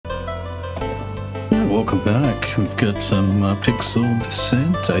welcome back. We've got some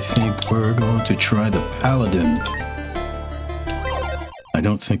pixeldescent. I think we're going to try the Paladin. I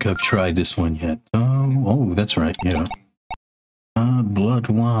don't think I've tried this one yet. Oh, that's right, yeah. Blood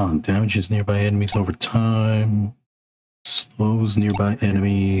Wand. Damages nearby enemies over time. Slows nearby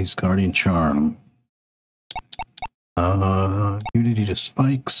enemies. Guardian Charm. Immunity to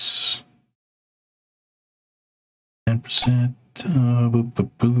spikes. 10%.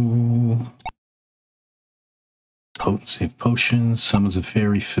 Potency of potions. Summons a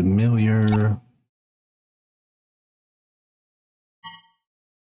very familiar.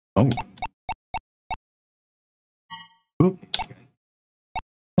 Oh. Oop.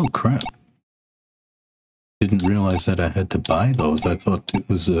 Oh crap. Didn't realize that I had to buy those. I thought it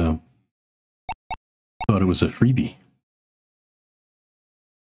was a freebie.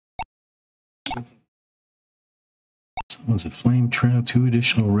 Someone's a flame trap, 2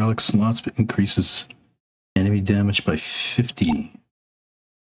 additional relic slots, but increases enemy damage by 50.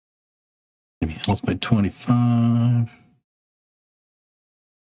 Enemy health by 25.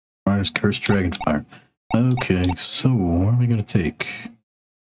 Fires cursed dragonfire. Okay, so what are we gonna take?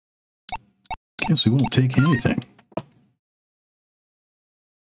 Guess we won't take anything.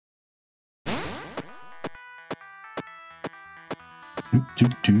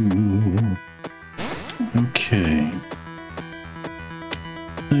 Okay.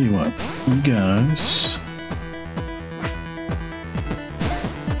 Tell you what, you guys.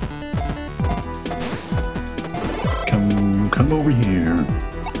 Come over here.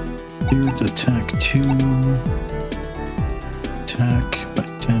 Spirit attack 2. Attack by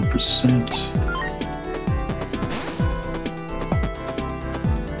 10%.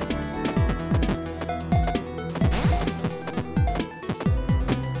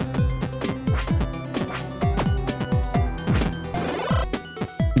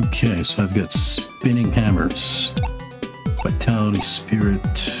 Okay, so I've got spinning hammers, vitality,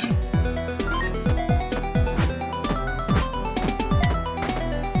 spirit.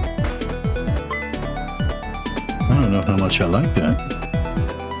 I don't know how much I like that.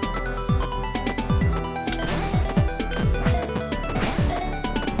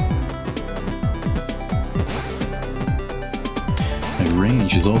 My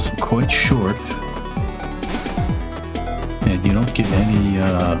range is also quite short. And you don't get any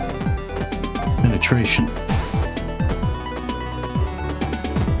penetration.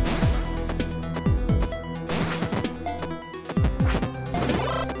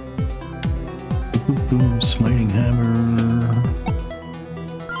 Boom, smiting hammer.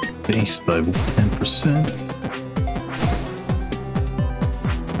 Based by 10%.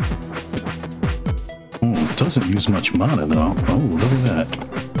 Oh, it doesn't use much mana though. Oh, look at that.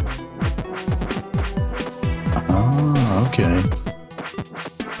 Okay.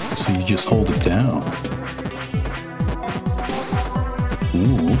 So you just hold it down.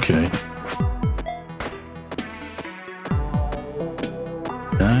 Ooh, okay.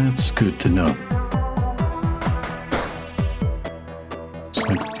 That's good to know. So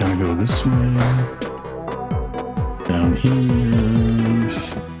I'm gonna go this way. Down here.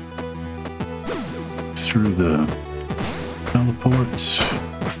 Through the teleport.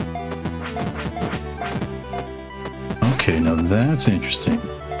 Okay, now that's interesting.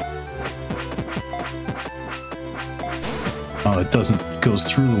 Oh, it goes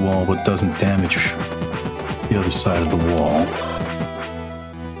through the wall, but doesn't damage the other side of the wall.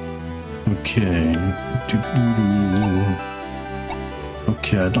 Okay.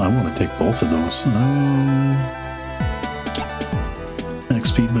 Okay, I want to take both of those. Attack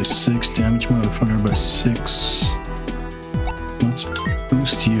speed by 6, damage modifier by 6. Let's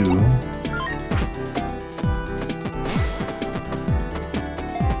boost you.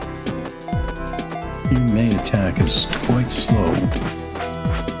 Your main attack is quite slow.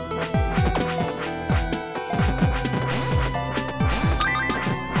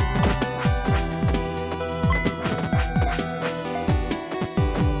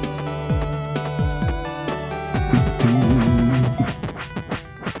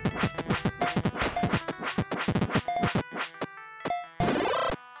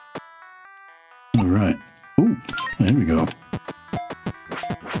 All right. Ooh, there we go.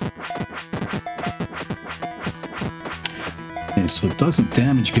 Okay, so it doesn't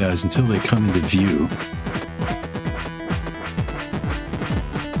damage guys until they come into view.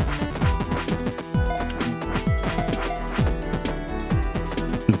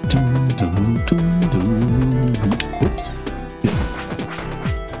 Oops. Yeah.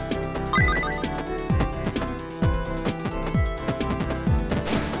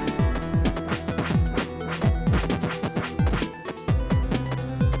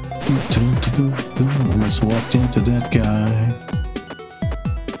 Almost walked into that guy.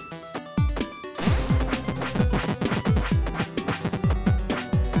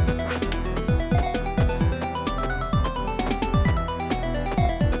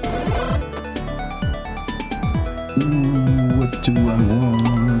 Ooh, what do I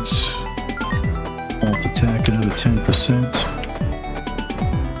want? Alt attack another 10%.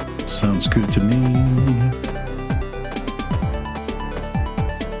 Sounds good to me.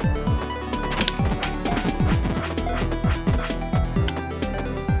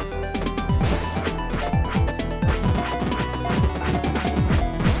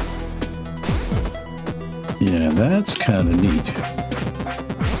 Yeah, that's kind of neat.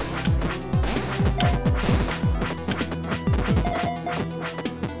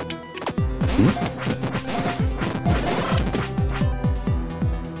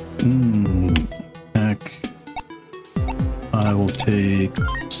 Attack. I will take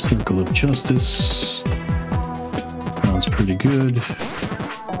Circle of Justice. Sounds pretty good.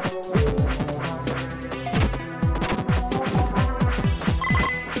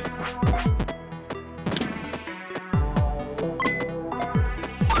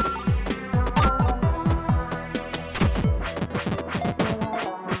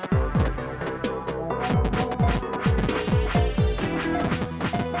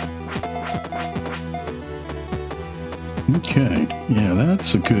 Okay, yeah,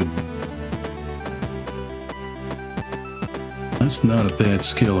 that's a good... That's not a bad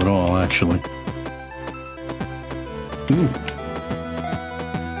skill at all, actually. Ooh.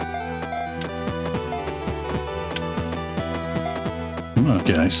 Come on,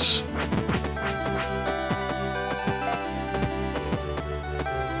 guys.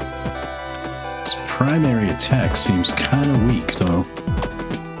 This primary attack seems kind of weak, though.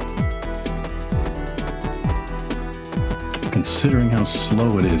 Considering how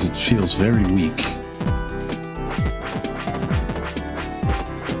slow it is, it feels very weak. I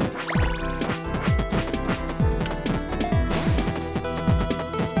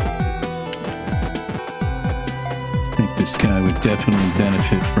think this guy would definitely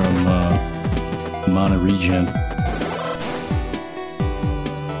benefit from mana regen.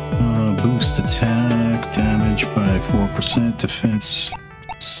 Boost attack, damage by 4%, defense,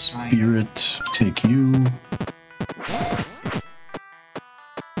 spirit, take you.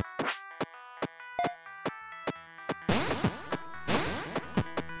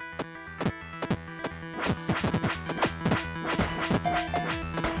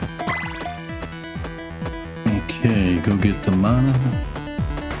 Okay, go get the mana.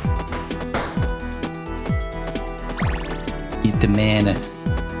 Get the mana.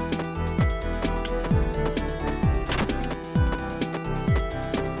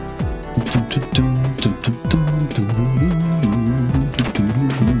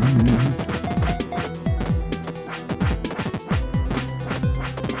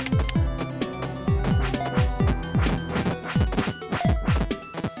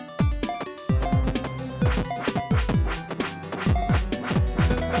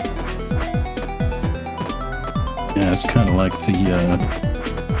 Yeah, it's kind of like the,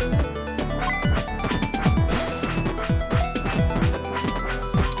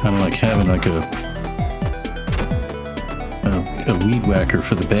 it's kind of like having like a weed whacker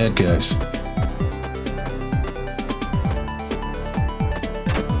for the bad guys.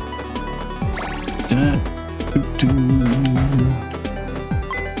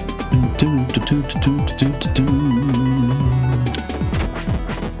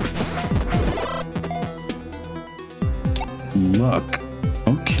 Luck.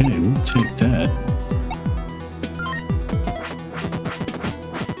 Okay, we'll take that.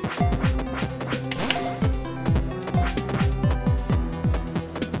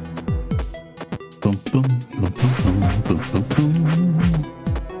 Boom, boom, boom, boom, boom, boom, boom.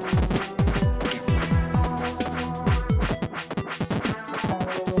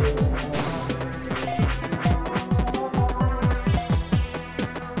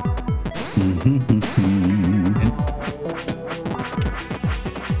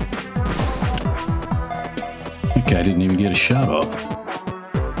 Okay, I didn't even get a shot off.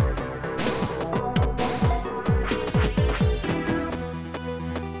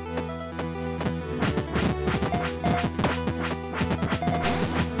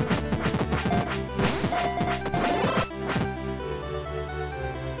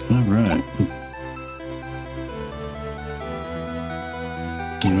 All right.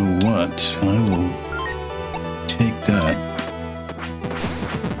 You know what? I will take that.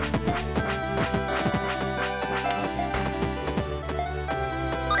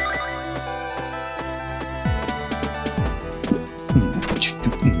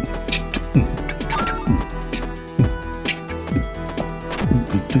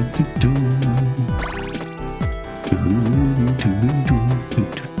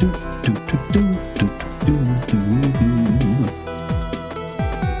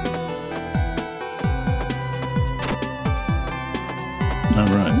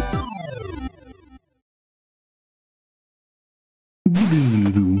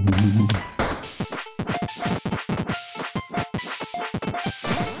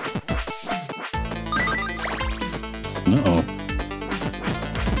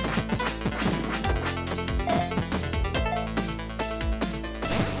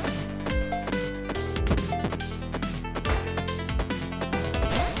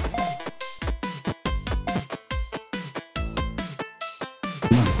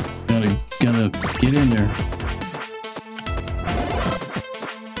 Get in there.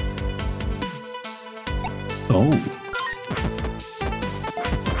 Oh.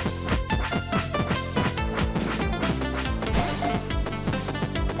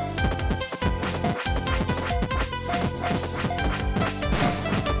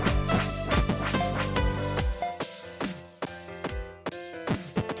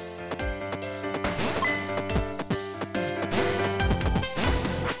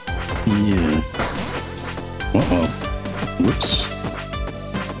 Yeah. Uh-oh. Whoops.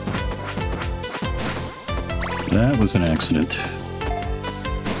 That was an accident.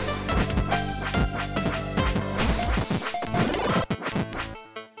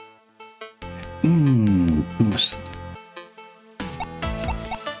 Boost.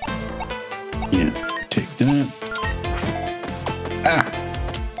 Yeah, take that. Ah!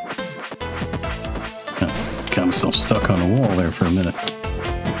 Oh, got myself stuck on the wall there for a minute.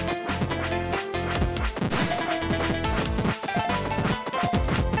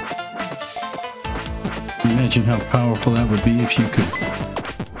 Imagine how powerful that would be if you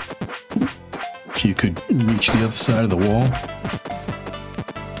could reach the other side of the wall.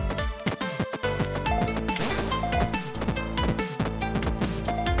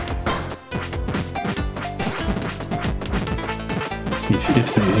 See,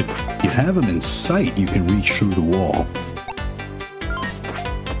 if you have them in sight, you can reach through the wall.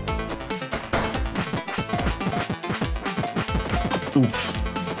 Oof.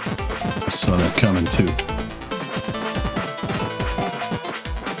 I saw that coming too.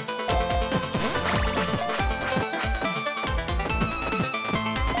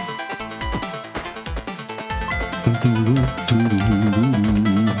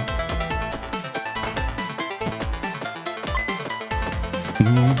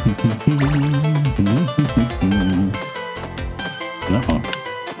 Uh-oh.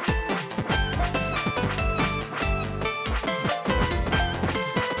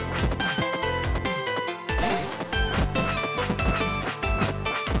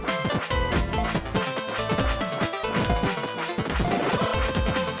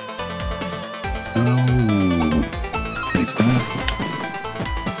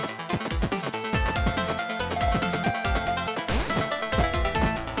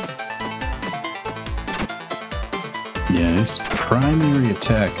 Yeah, his primary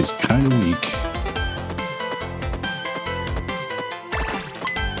attack is kind of weak.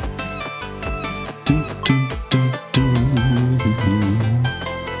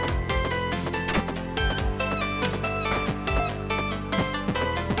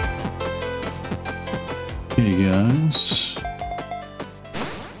 Hey guys.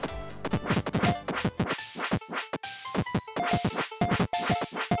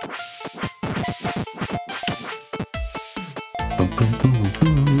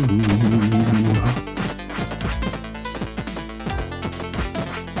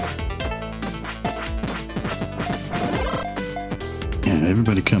 Yeah,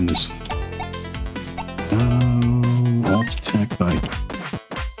 everybody come this way. Alt attack bite.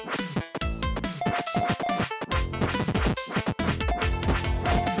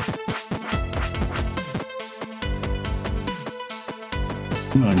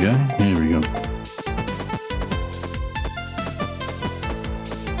 Come on, guy. There we go.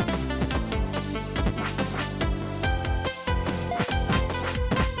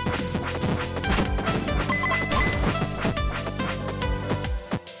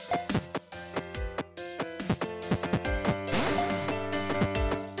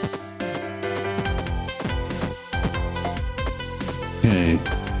 Okay,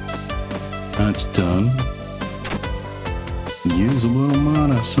 that's done. Use a little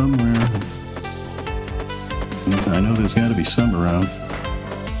mana somewhere. I know there's got to be some around.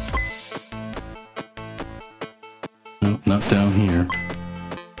 Nope, not down here.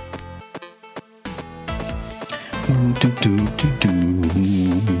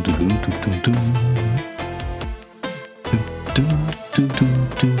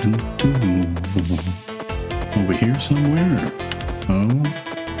 Over here somewhere. Oh.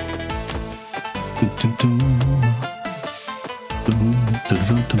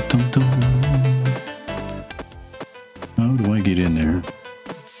 How do I get in there?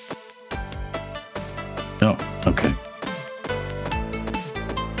 Oh, okay.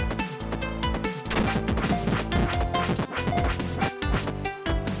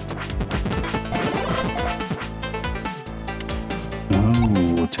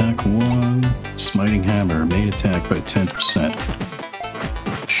 Oh, attack 1, smiting hammer, main attack by 10%.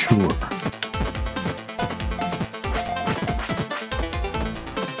 Sure.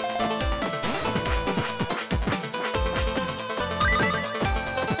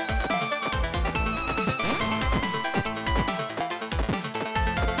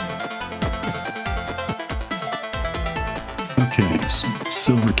 Okay,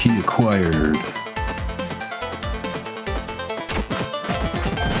 silver key acquired.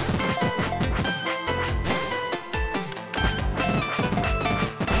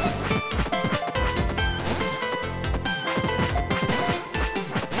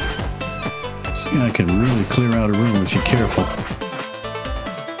 See, I can really clear out a room if you're careful.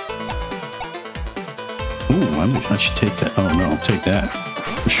 Ooh, I should take that. Oh no, take that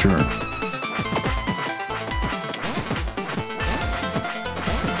for sure.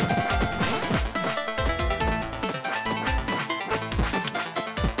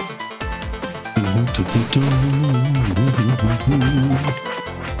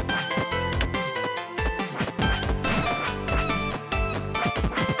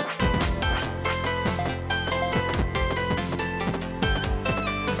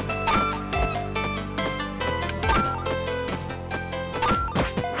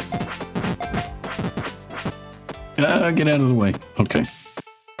 Get out of the way. Okay.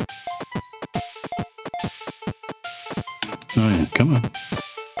 Oh yeah, come on.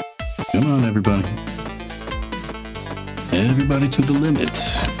 Come on, everybody. Everybody to the limit.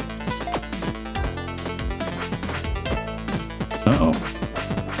 Uh-oh.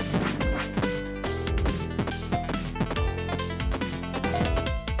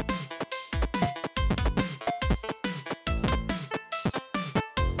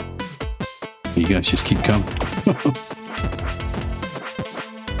 You guys just keep coming.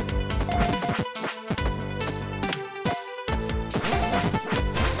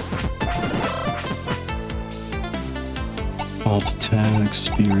 Alt attack,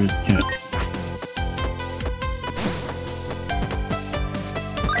 spirit, yeah.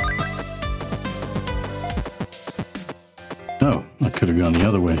 Oh, I could have gone the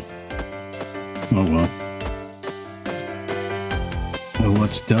other way. Oh well. Well,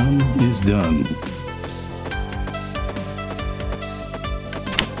 what's done is done.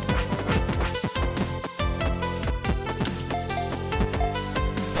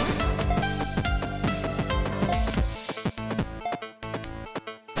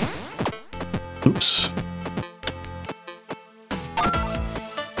 Oops.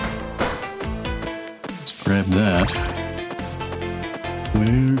 Let's grab that.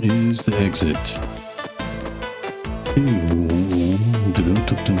 Where is the exit?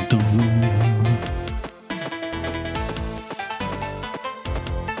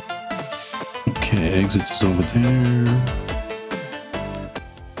 Okay, exit is over there.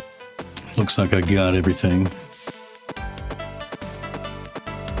 Looks like I got everything.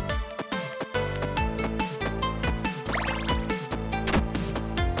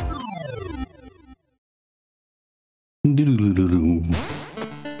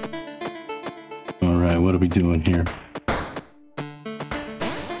 All right, what are we doing here?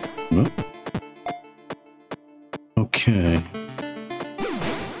 Oh. Okay.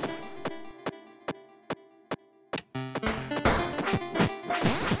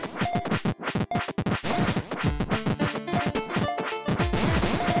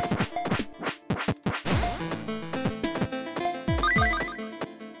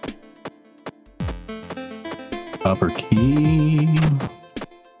 Copper key.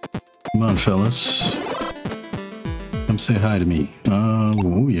 Come on, fellas. Come say hi to me.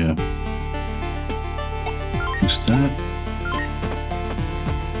 Oh yeah. Who's that?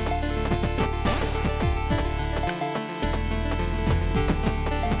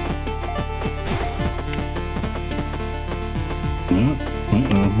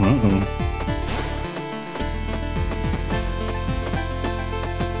 Uh-oh.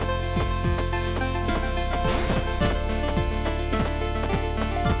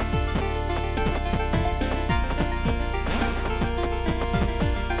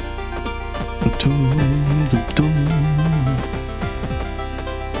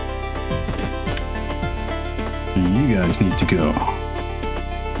 You guys need to go.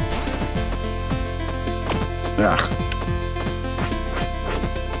 Ah.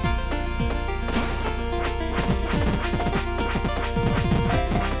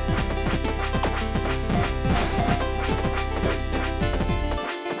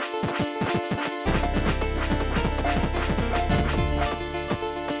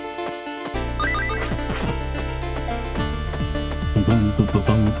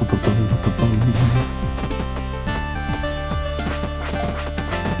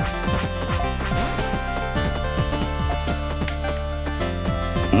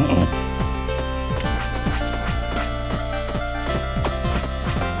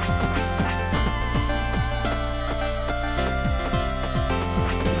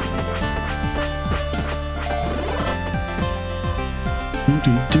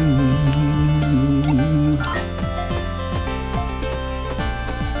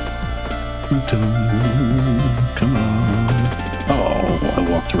 Come on. Oh, I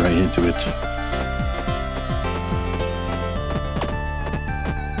walked right into it.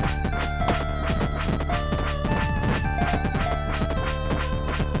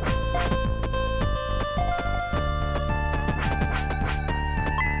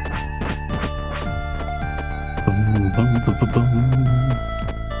 Boom, boom, boom, boom, boom.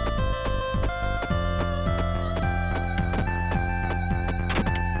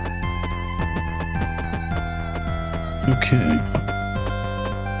 Okay.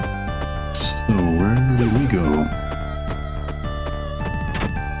 So where do we go?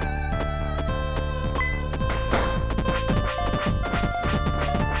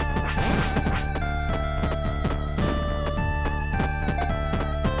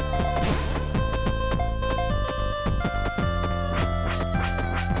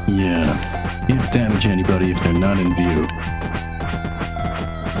 Yeah. Can't damage anybody if they're not in view.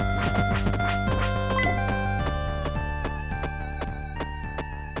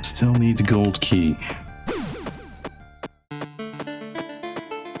 Still need the gold key.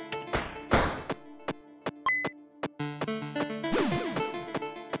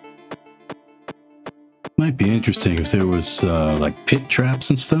 Might be interesting if there was like pit traps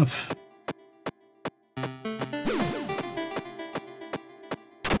and stuff.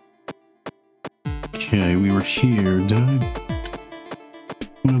 Okay, we were here.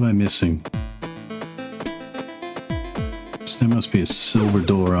 What am I missing? There must be a silver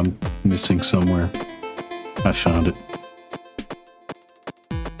door I'm missing somewhere. I found it.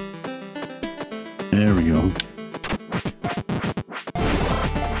 There we go.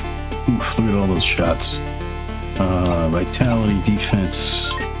 Oof, look at all those shots. Vitality,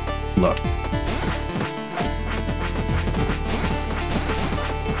 defense, luck.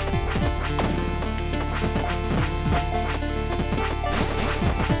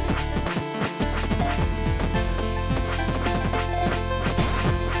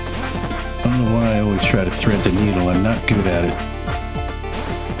 I don't know why I always try to thread the needle. I'm not good at it.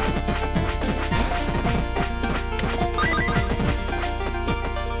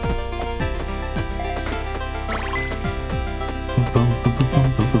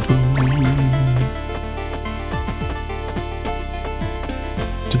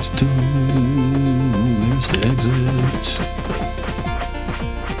 There's the exit.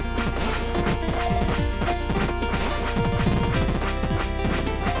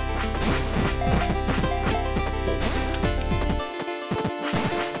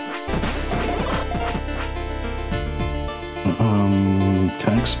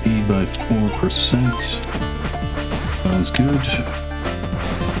 Attack speed by 4%. Sounds good.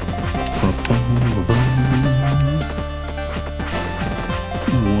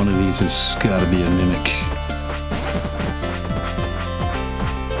 One of these has got to be a mimic.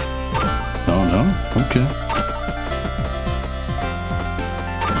 Oh no? Okay.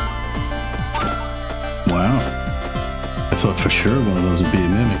 Wow. I thought for sure one of those would be a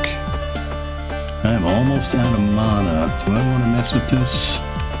mimic. I'm almost out of mana. Do I want to mess with this?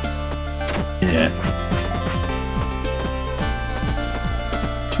 Yeah.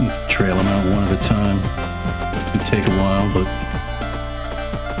 Trail them out one at a time. It'll take a while, but...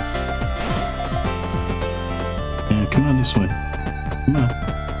 Yeah, come on this way. Come on.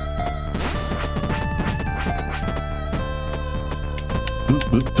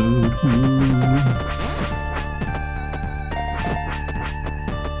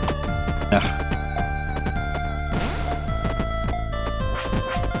 Ah.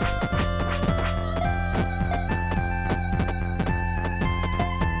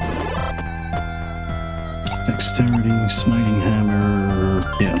 Dexterity, smiting hammer,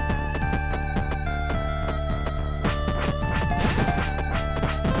 yeah.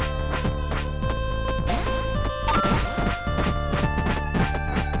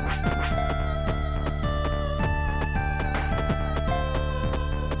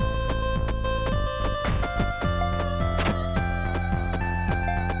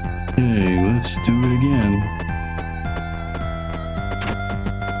 Okay, let's do it again.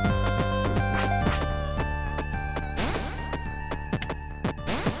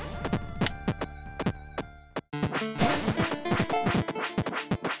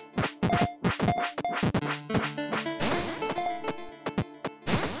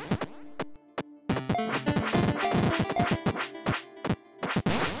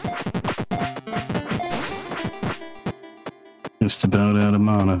 Just about out of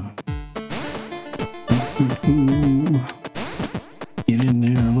mana. Get in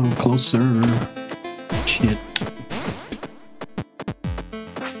there a little closer. Shit.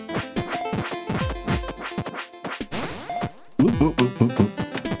 Whoop, whoop, whoop, whoop, whoop.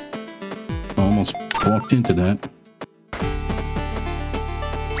 almost walked into that.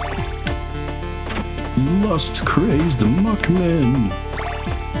 Lust-crazed muckmen.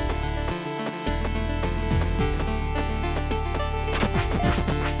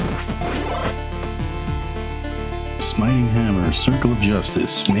 Smiting hammer, circle of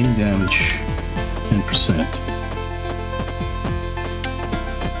justice, main damage, 10%.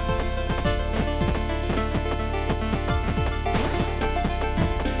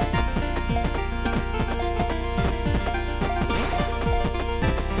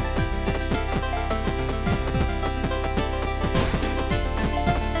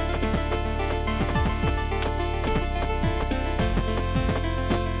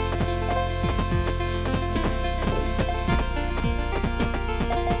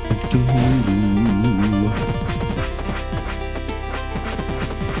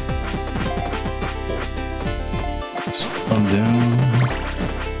 Come down.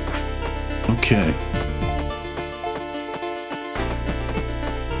 Okay.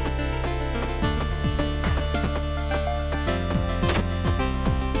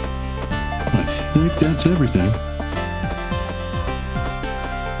 I think that's everything.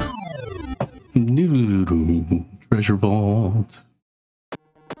 Treasure vault.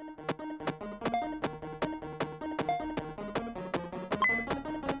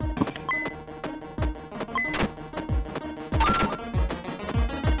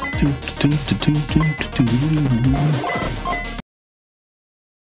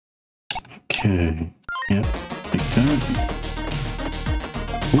 Okay. Yep. Like that.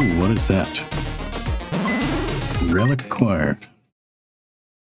 Ooh, what is that? Relic acquired.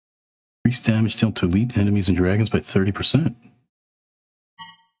 Increase damage dealt to elite enemies and dragons by 30%.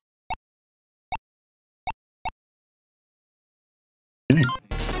 Okay.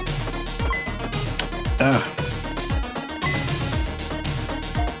 Ah.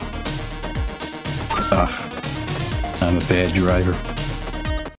 I'm a bad driver.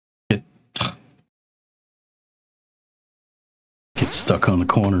 Get stuck on the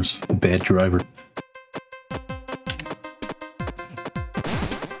corners. Bad driver.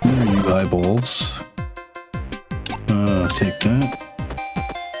 There are you eyeballs. Take that.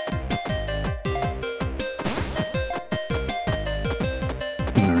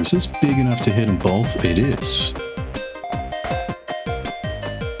 Now, is this big enough to hit them both? It is.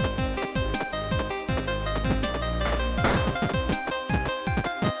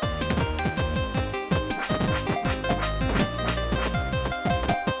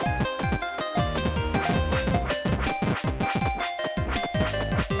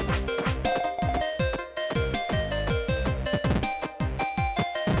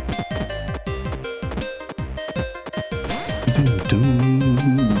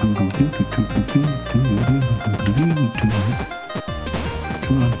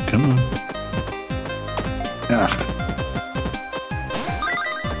 Come on, come on. Ah.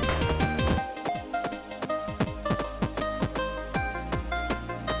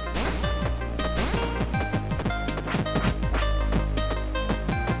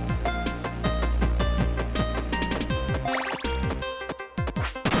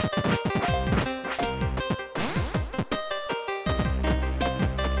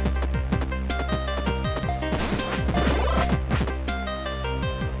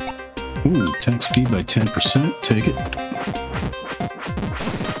 Ooh, attack speed by 10%. Take it.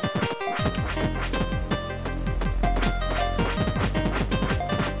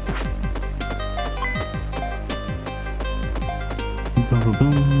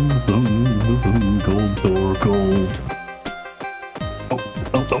 Gold door, gold. Oh.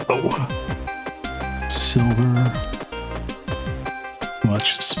 Silver.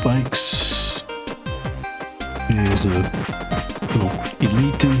 Watch the spikes. There's a little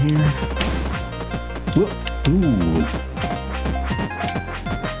elite in here. Whoop. Ooh.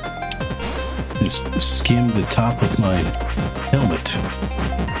 Just skimmed the top of my helmet.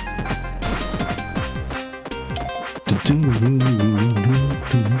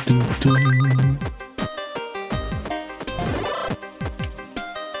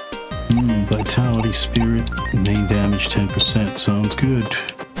 Vitality, spirit, main damage 10%. Sounds good.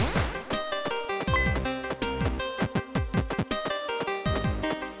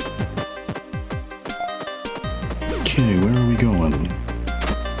 Okay, where are we going?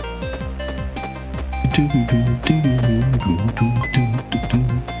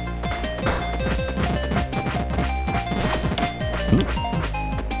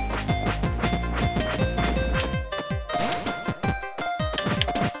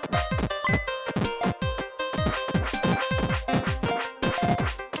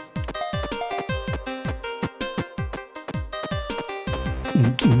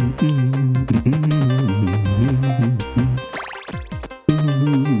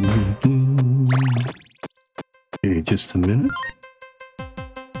 Okay, just a minute.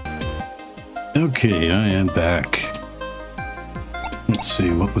 Okay, I am back. Let's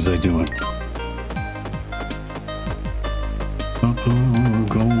see, what was I doing? Uh-oh,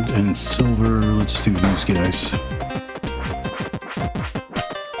 gold and silver. Let's do these guys.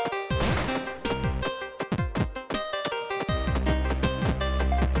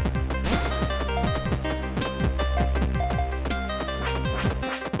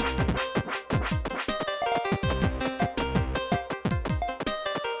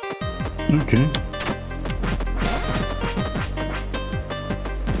 Okay.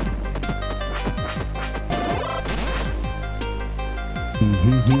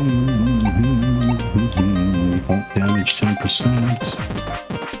 Alt damage 10%.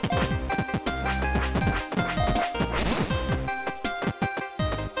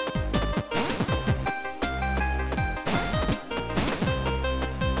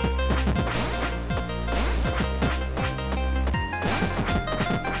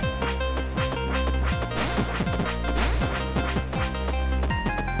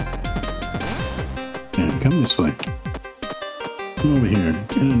 Yeah, come this way. Come over here.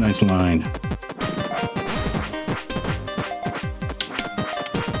 Get a nice line.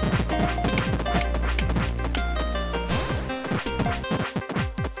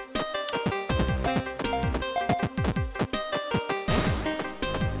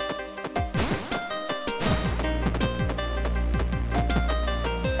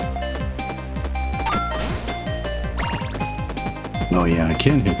 Oh yeah, I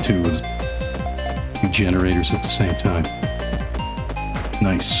can hit two generators at the same time.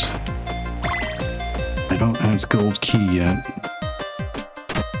 Nice. I don't have the gold key yet.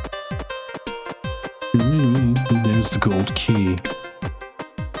 There's the gold key.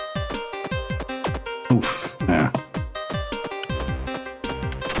 Oof. Ah.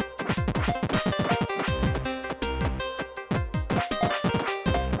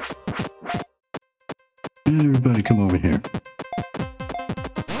 Everybody come over here.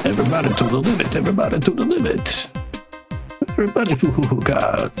 Everybody to the limit, everybody to the limit. Everybody who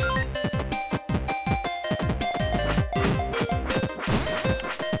got.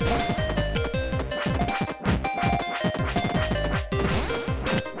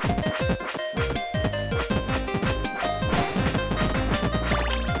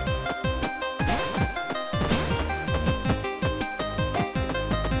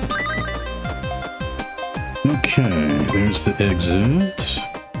 Okay, there's the exit.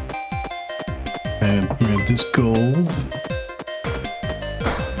 Grab this gold.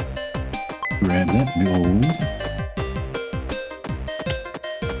 Grab that gold.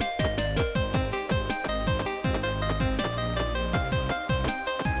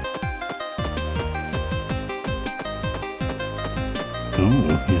 Oh,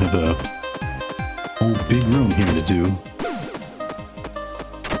 we have a whole big room here to do.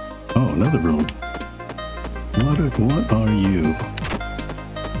 Oh, another room. What are you?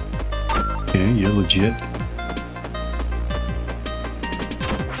 Okay, you're legit.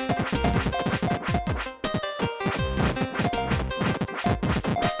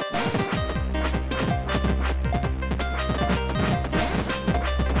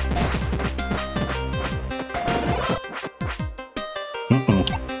 Uh-oh.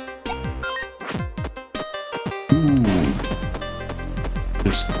 Ooh.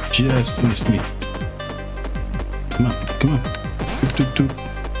 Just missed me. Come on, come on. Doop, doop, doop.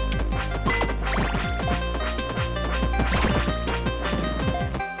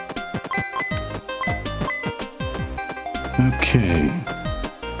 Okay.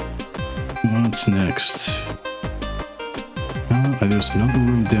 What's next? There's another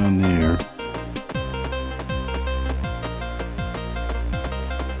room down there.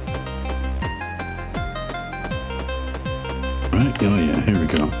 Right? Oh yeah, here we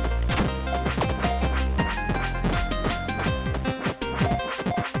go.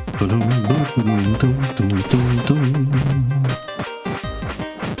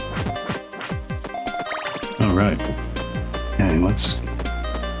 All right. Okay, let's...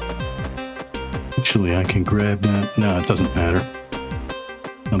 Actually, I can grab that. No, it doesn't matter.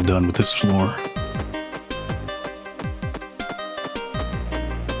 I'm done with this floor.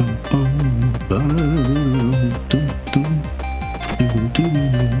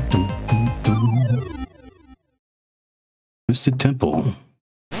 Twisted Temple.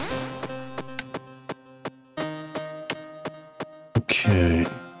 Okay.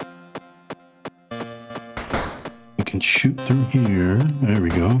 We can shoot through here. There we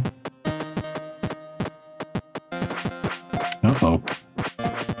go. Uh-oh.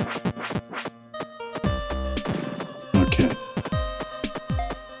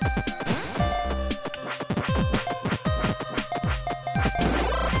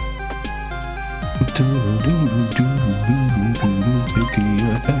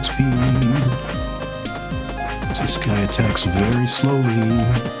 attacks very slowly.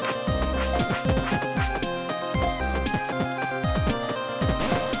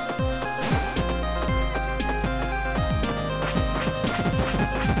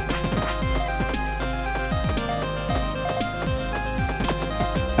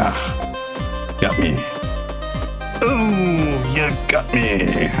 Got me. Oh, you got me.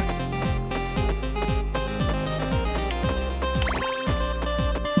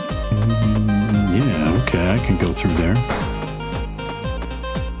 Yeah, okay, I can go through there.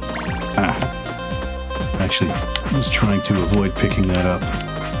 Actually, I was trying to avoid picking that up.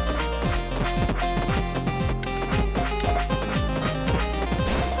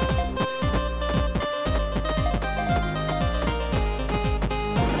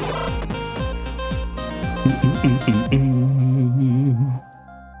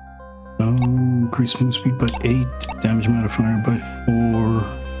 Increase move speed by 8, damage modifier by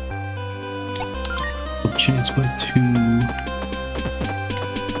 4, chance by 2.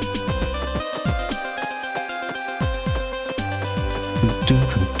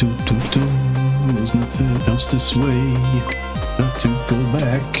 There's nothing else this way. Got to go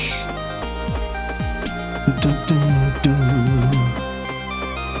back.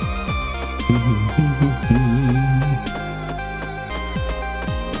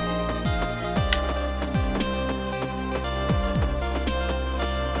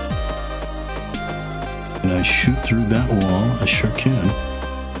 Can I shoot through that wall? I sure can.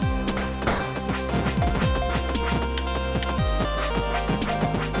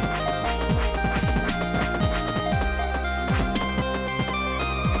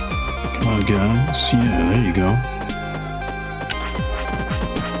 Come on, guys. Yeah, there you go.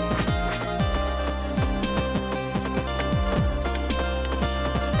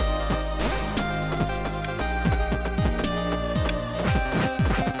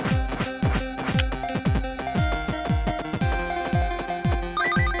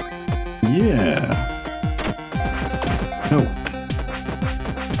 Yeah. No.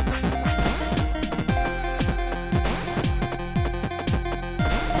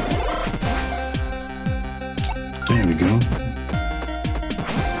 There we go.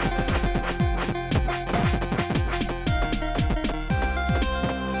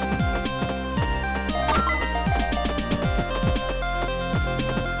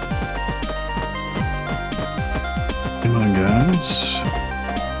 Come on, guys.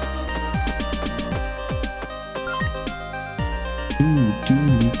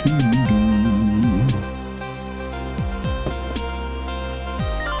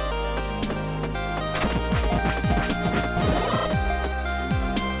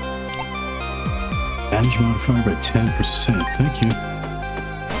 Damage modifier by 10%. Thank you.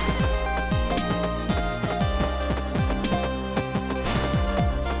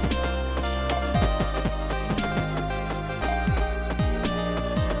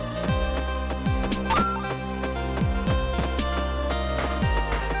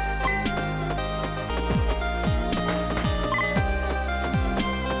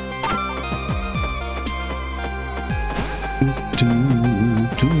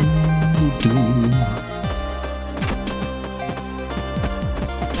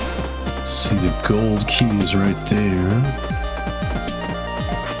 See, the gold key is right there.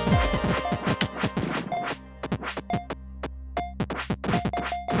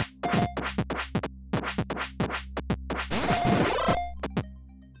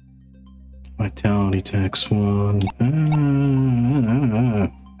 Vitality tax 1.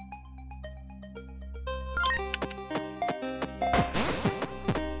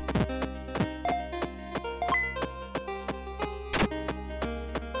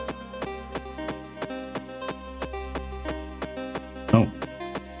 Oh,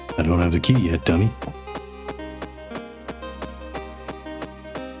 I don't have the key yet, dummy.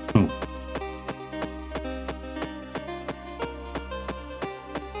 Oh.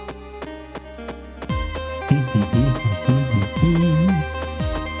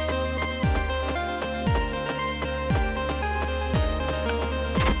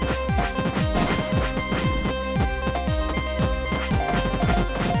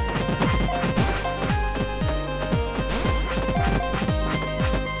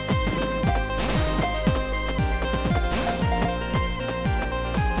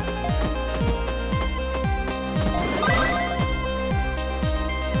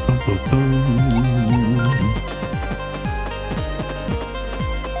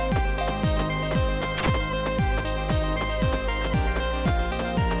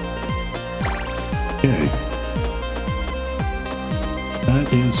 Okay.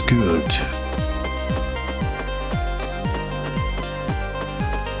 That is good.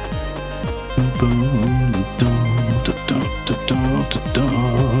 Da-da-da.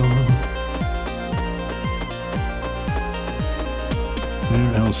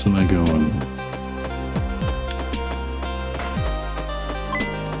 Where else am I going?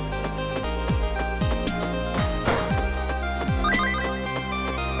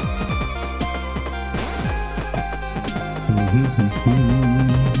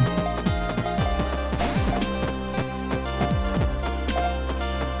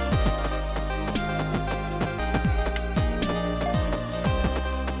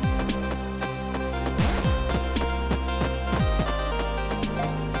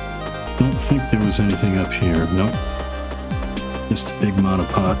 I don't think there was anything up here. Nope. Just a big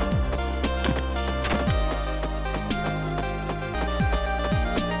monopod.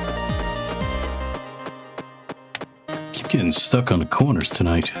 Keep getting stuck on the corners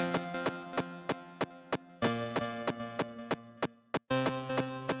tonight.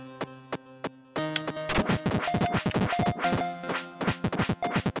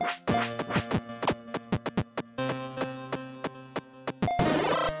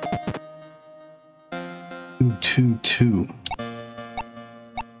 Two.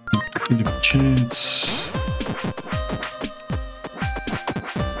 Critical chance.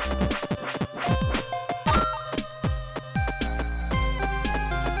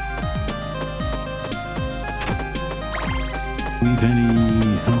 Leave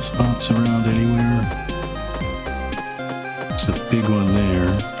any health spots around anywhere? There's a big one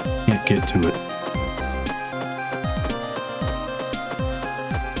there. Can't get to it.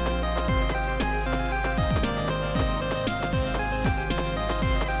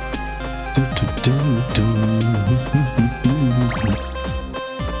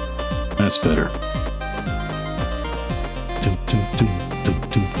 That's better.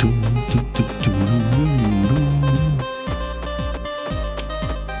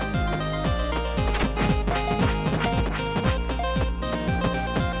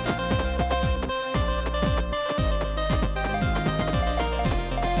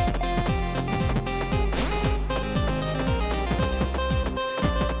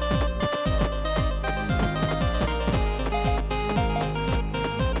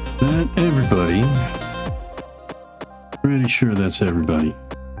 That everybody. Pretty sure that's everybody.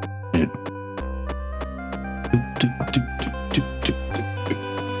 Yeah.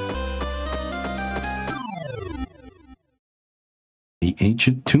 The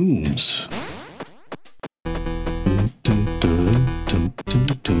ancient tombs.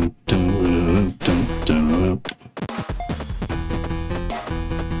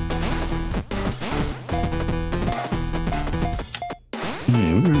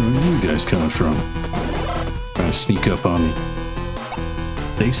 Hey, where are you guys coming from? Trying to sneak up on me.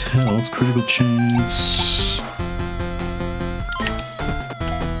 Base health, critical chance.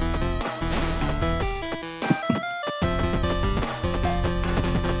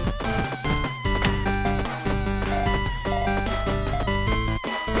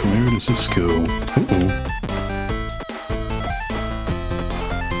 Where does this go? Uh-oh.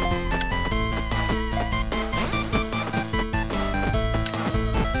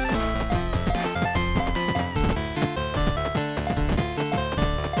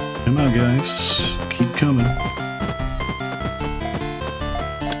 Come on, guys. Keep coming.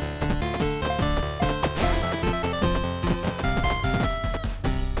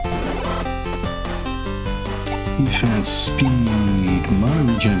 Defense, speed,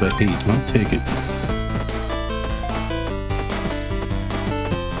 mana regen by 8. I'll take it.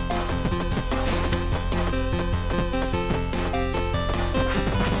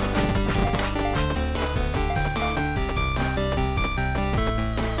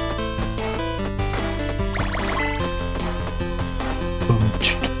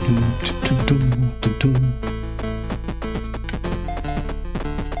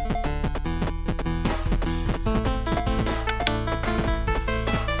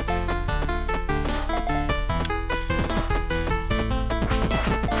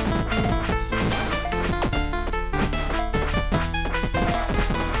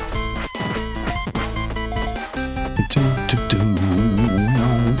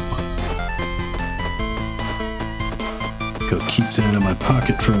 Go keep that in my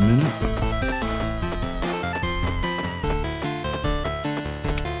pocket for a minute.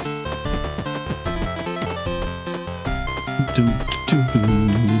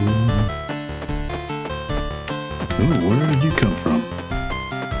 Oh, where did you come from?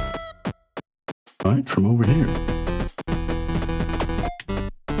 Right, from over here.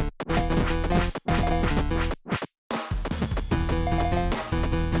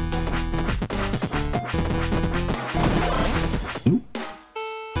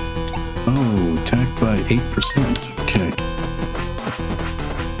 Oh, attacked by 8%. Okay.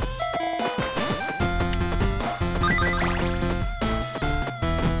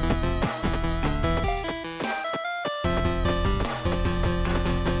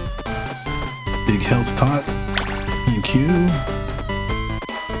 Big health pot. Thank you.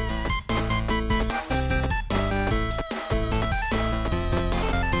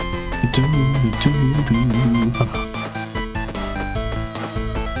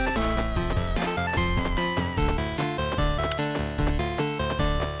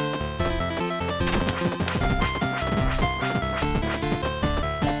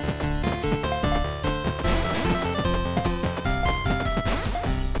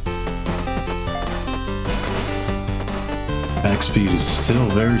 Back speed is still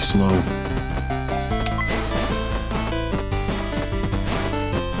very slow.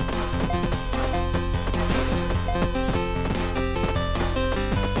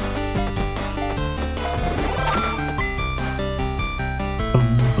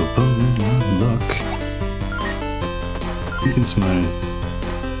 Luck. It's my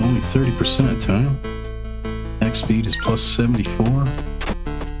only 30%, huh? Back speed is plus 74.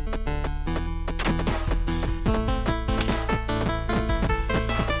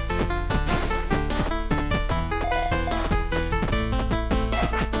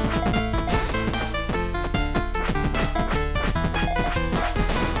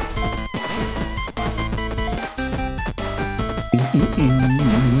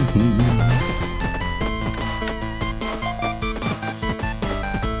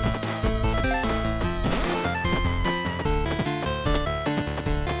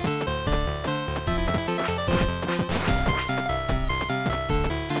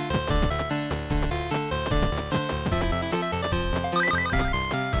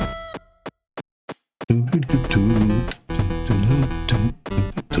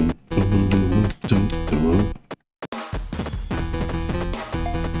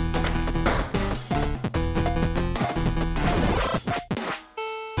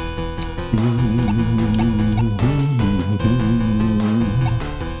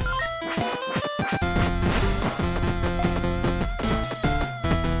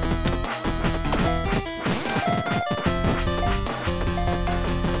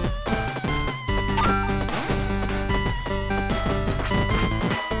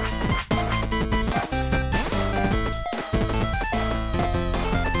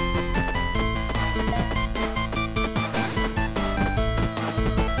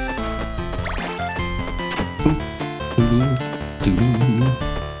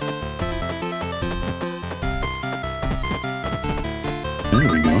 There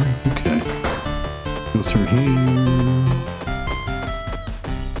we go. Okay. Go through here.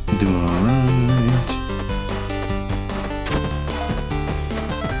 Doing all right.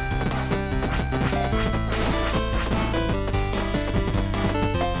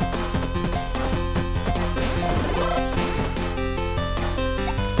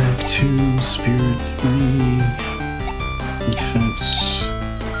 Back to Spirit 3. Defense.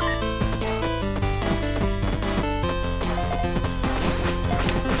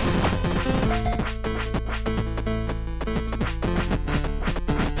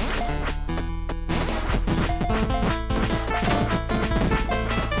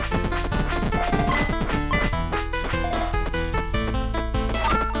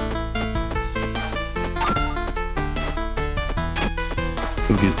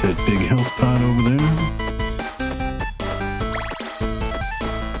 Go get that big health pot over there.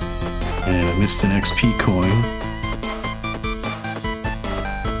 And I missed an XP coin.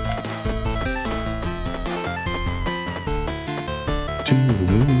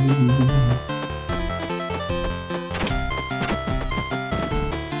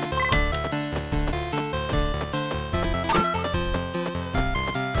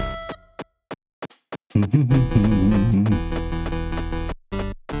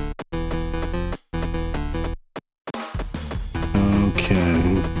 Okay,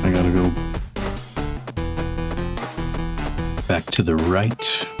 I gotta go back to the right.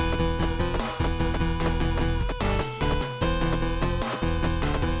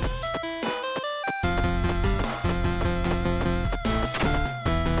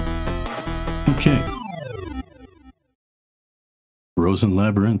 Okay. Frozen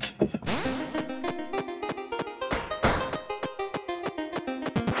Labyrinth.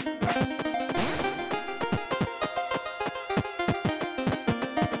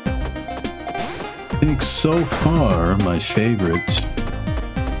 I think so far my favorite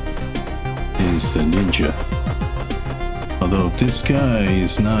is the ninja. Although this guy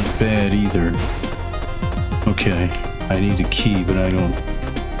is not bad either. Okay, I need a key, but I don't...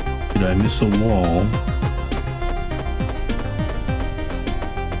 Did I miss a wall?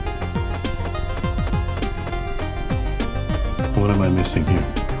 What am I missing here?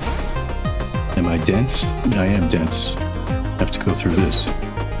 Am I dense? I am dense. I have to go through this.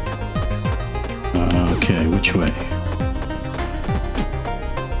 Okay, which way?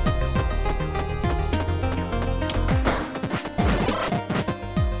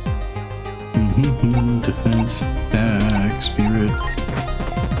 Defense, back, spirit.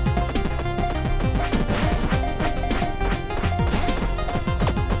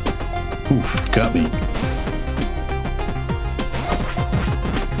 Oof, got me.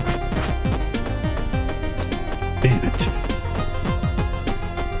 Damn it.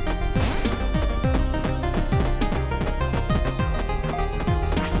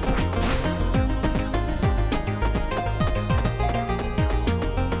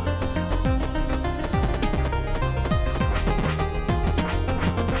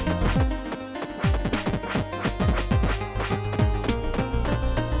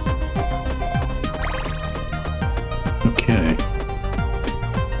 Okay.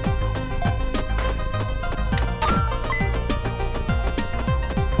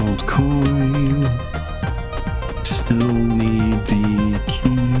 Old coin. Still need the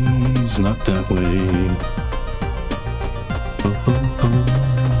keys, not that way.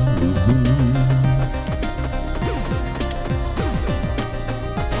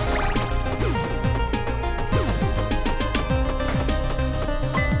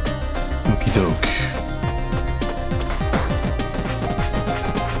 Okie doke.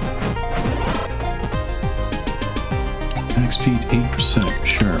 Attack speed 8%,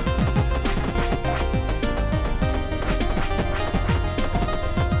 sure.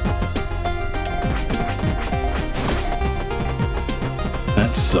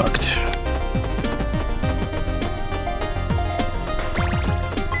 That sucked.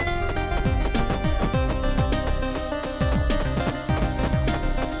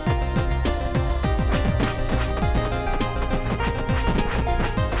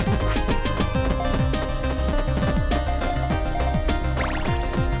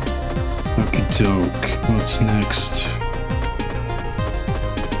 Doke. What's next?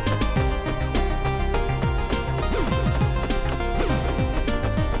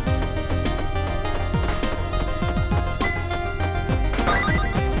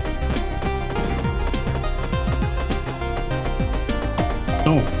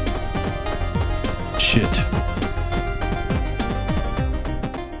 Oh. Shit.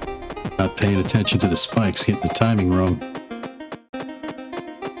 Not paying attention to the spikes, getting the timing wrong.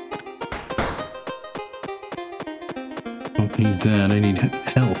 Don't need that, I need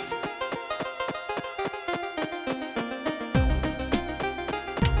health.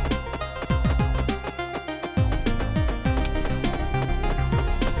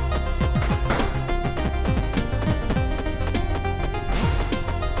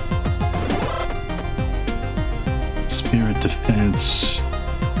 Spirit defense.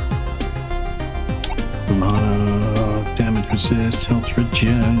 Mana, damage resist, health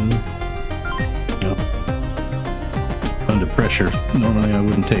regen. Yep. Under pressure. Normally I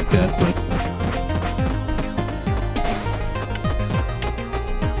wouldn't take that, but...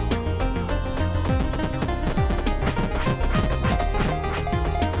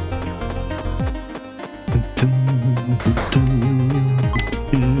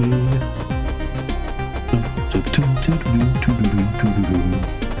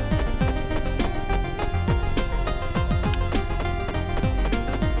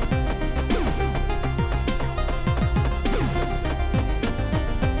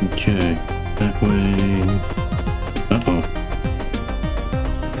 Okay, that way. Uh-oh.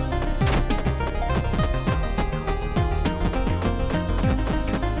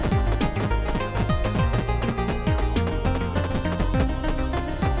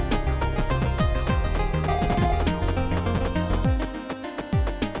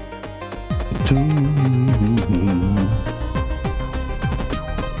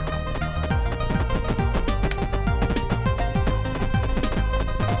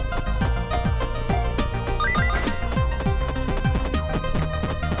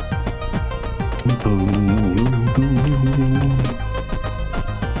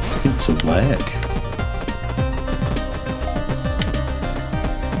 It's a lag.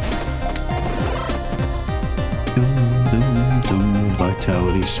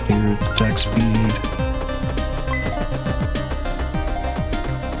 Vitality, spirit, attack speed.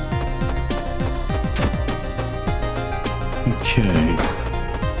 Okay.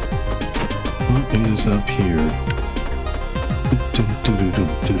 What is up here?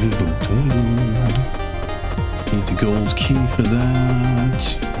 Need the gold key for that.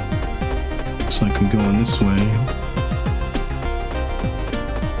 Looks like I'm going this way.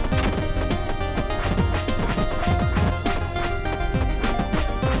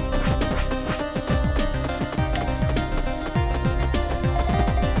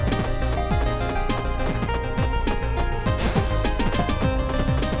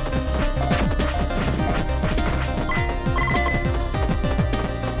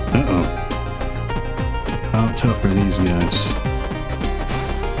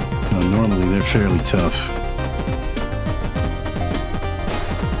 Normally they're fairly tough.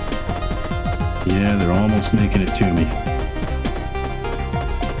 Yeah, they're almost making it to me.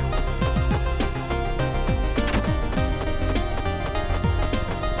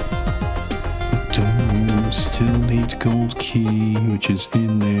 Still need gold key, which is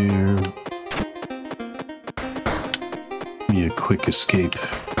in there. Give me a quick escape.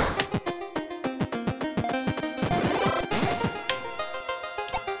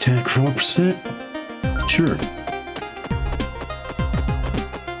 Attack 4%? Sure.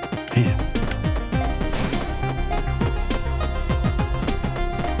 Man.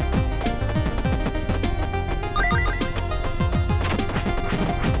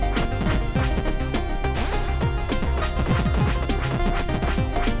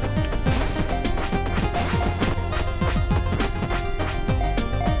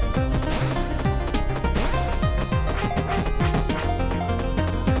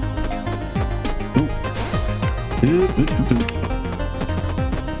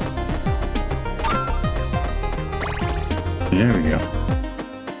 There we go.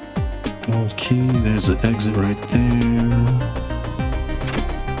 Gold key, there's the exit right there.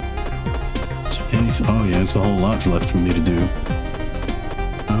 Is there anything? Oh yeah, there's a whole lot left for me to do.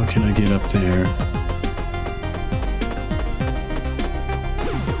 How can I get up there?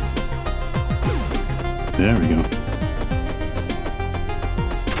 There we go.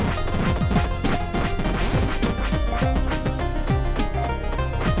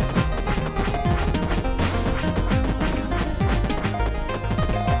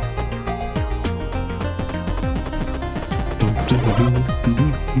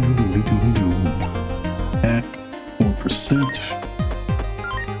 Attack 4%.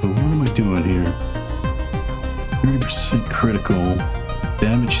 So what am I doing here? 30% critical.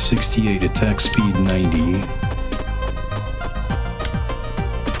 Damage 68. Attack speed 90.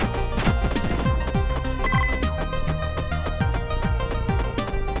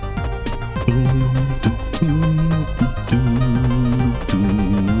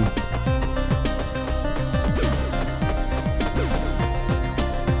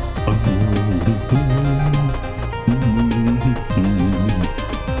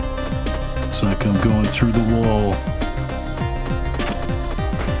 It's like I'm going through the wall.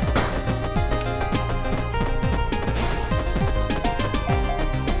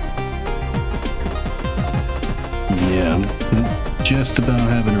 Yeah, I'm just about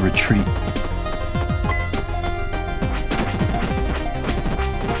having a retreat.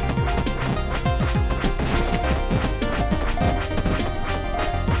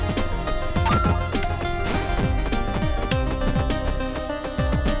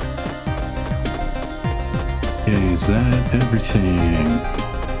 Okay, is that everything?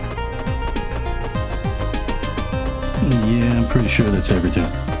 Yeah, I'm pretty sure that's everything.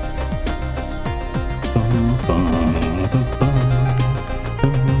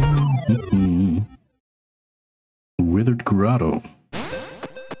 Withered Grotto.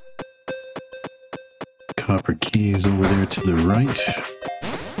 Copper key is over there to the right.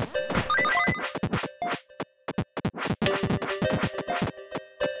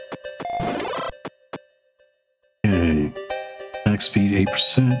 Okay. Attack speed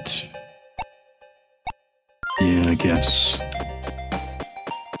 8%. Yeah, I guess.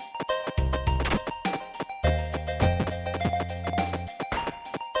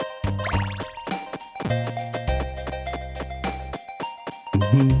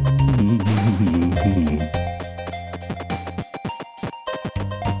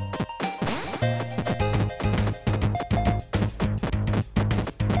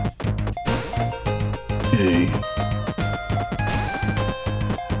 Okay.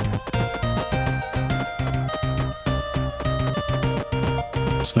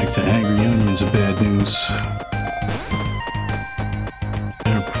 It's like the angry onions of bad news.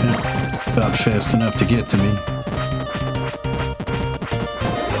 They're about fast enough to get to me.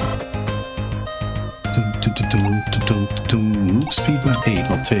 Move speed by 8,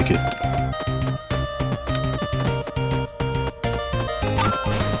 I'll take it.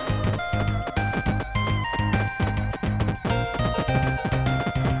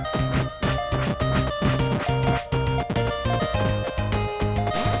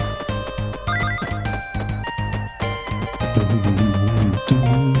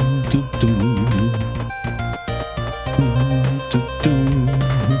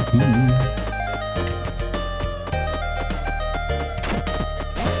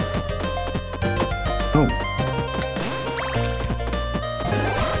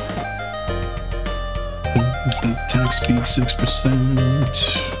 Attack speed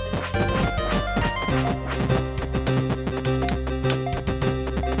 6%.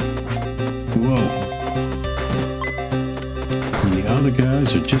 Whoa. And the other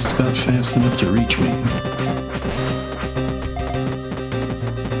guys are just about fast enough to reach me.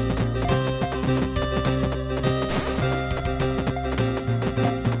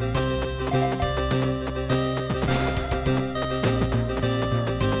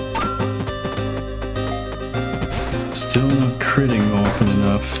 Still not critting often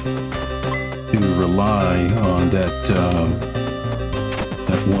enough to rely on that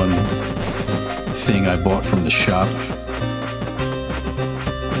one thing I bought from the shop.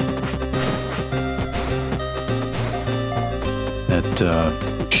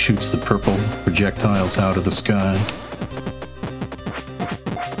 That shoots the purple projectiles out of the sky.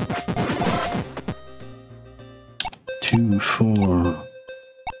 Two, four.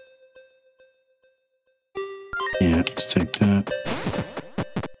 Yeah, let's take that.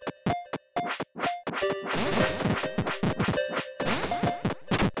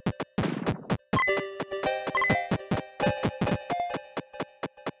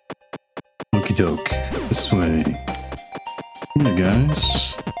 Okie doke. This way. Here, guys.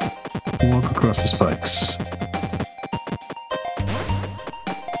 Walk across the spikes.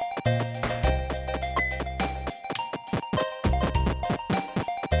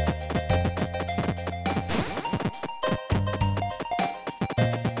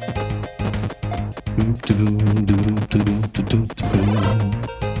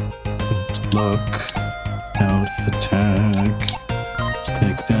 Luck. Out attack. Let's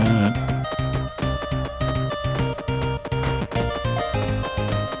take that.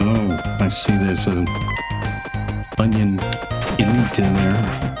 Oh, I see there's an onion elite in there.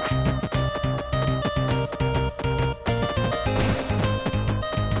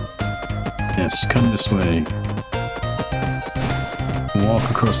 Yes, come this way. Walk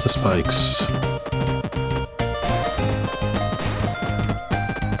across the spikes.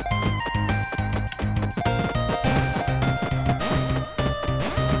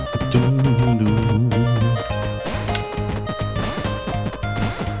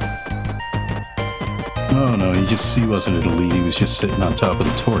 Oh no, he wasn't an elite, he was just sitting on top of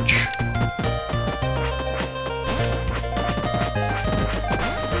the torch.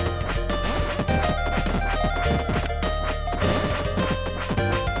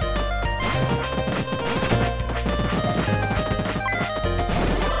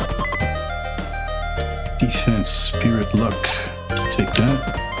 Defense, spirit, luck. Take that.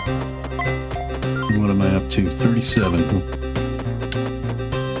 What am I up to? 37.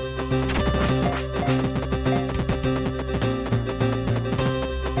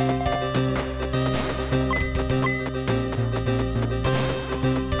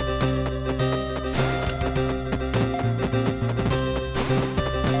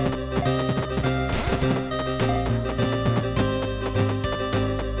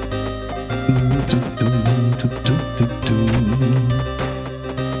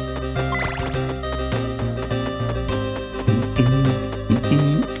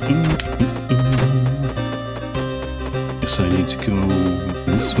 Guess I need to go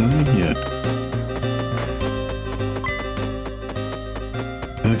this way? Yeah.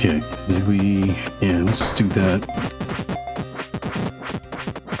 Okay, yeah, let's do that.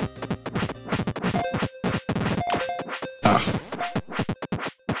 Ah.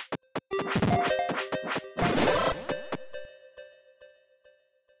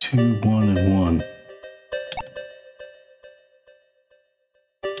 2, 1, and 1.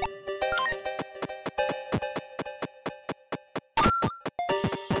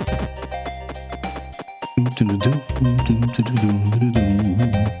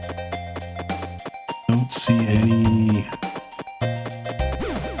 Don't see any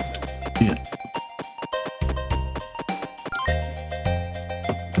shit.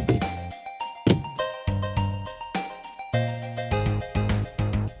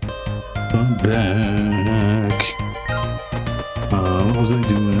 Come back. What was I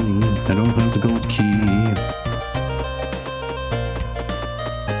doing? I don't have the gold key.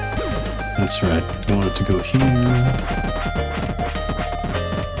 That's right. I wanted to go here.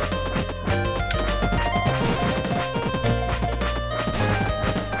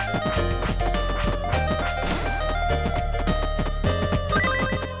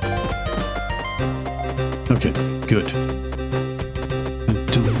 Okay, good.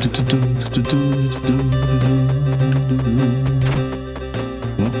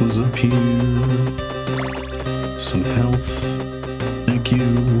 What was up here? Some health. Thank you.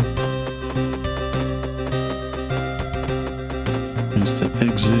 There's the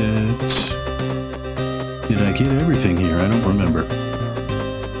exit. Did I get everything here? I don't remember.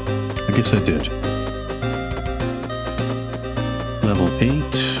 I guess I did. Level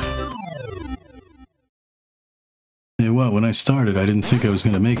 8. when I started, I didn't think I was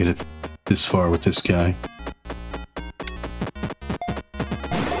going to make it this far with this guy.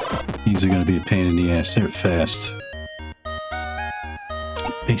 These are going to be a pain in the ass. They're fast.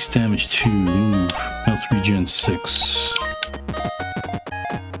 Base damage 2, move, health regen 6.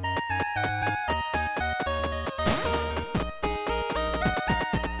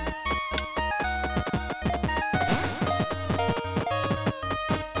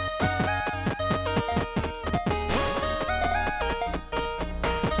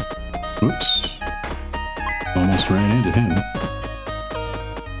 Oops. Almost ran into him.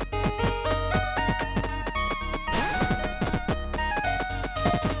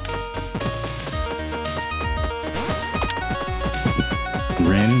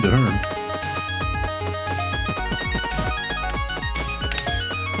 Ran into her.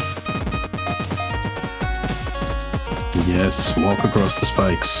 Yes, walk across the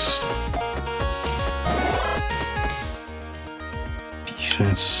spikes.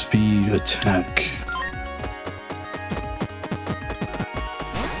 Defense, speed, attack.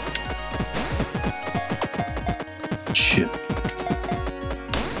 Shit.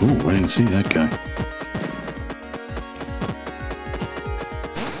 Ooh, I didn't see that guy.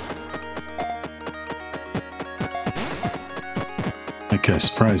 That guy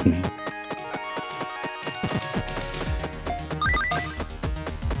surprised me.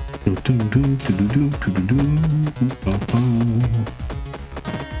 You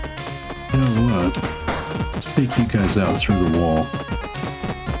know what? Let's take you guys out through the wall.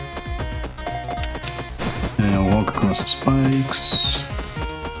 And I'll walk across the spikes.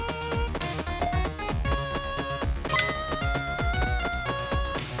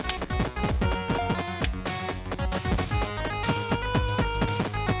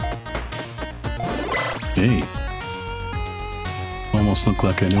 Hey. Almost look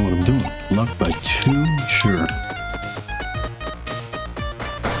like I know what I'm doing. Luck by 2? Sure.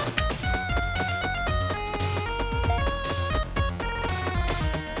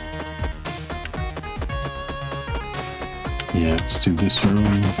 Yeah, let's do this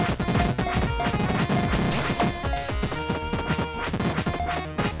room.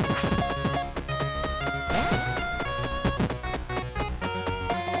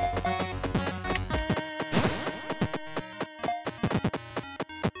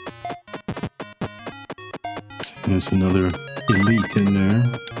 There's another elite in there.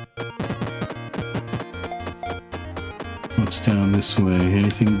 What's down this way?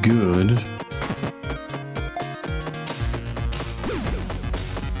 Anything good?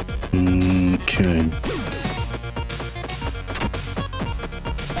 Okay.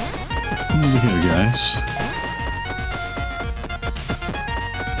 Over here, guys.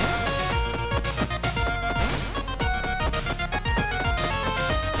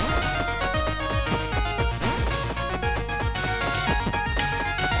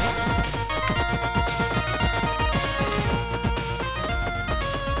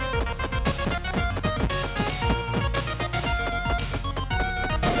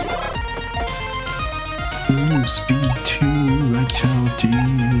 Speed 2, vitality.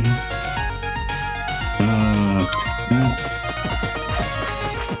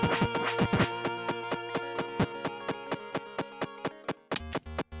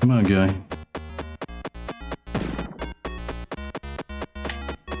 Come on, guy.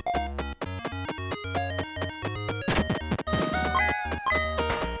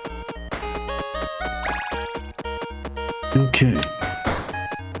 Okay.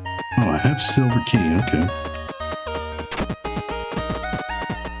 Oh, I have silver key. Okay.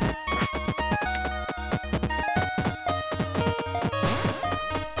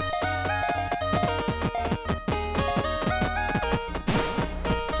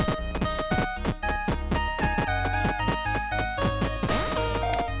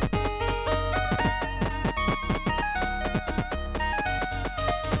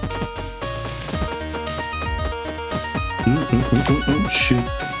 Oh, shit.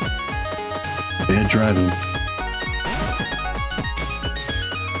 Bad driving.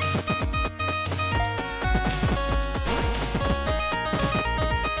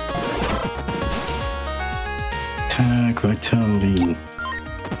 Attack, vitality.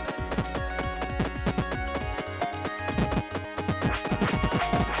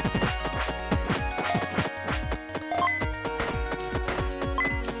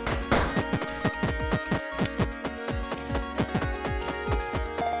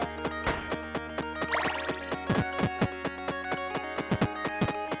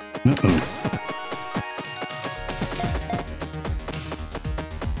 Uh-oh.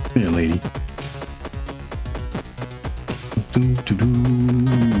 Here, lady.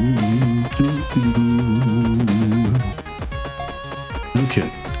 Okay.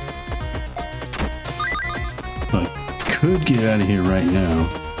 I could get out of here right now,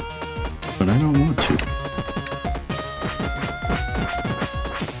 but I don't want to.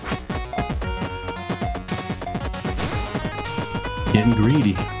 Getting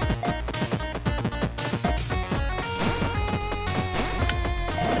greedy.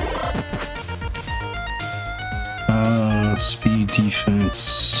 Speed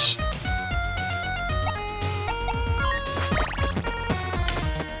defense.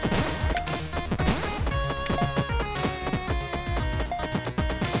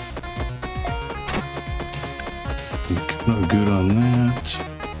 No good on that.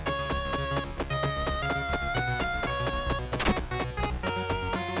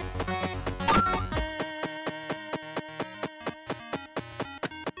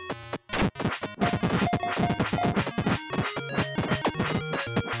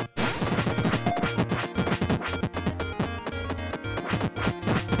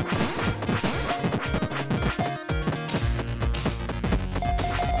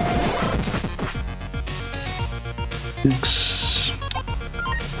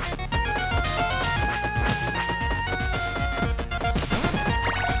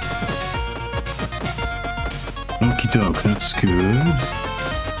 Okie doke, that's good.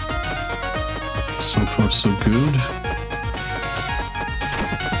 So far, so good.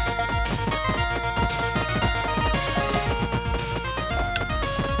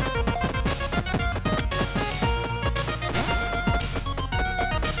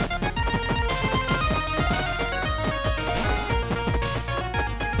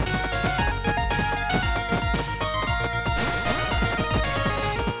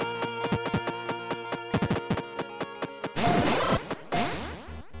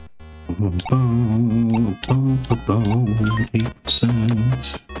 Boom, boom, boom, boom,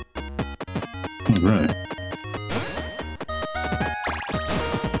 8%. All right.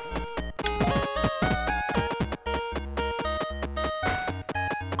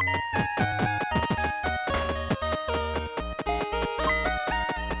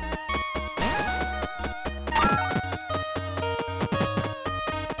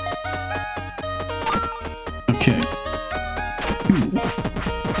 Okay.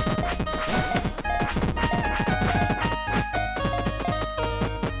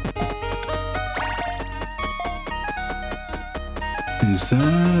 Is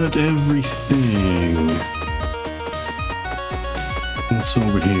that everything? What's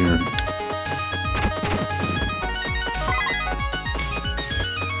over here?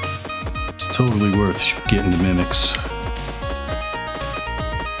 It's totally worth getting the mimics.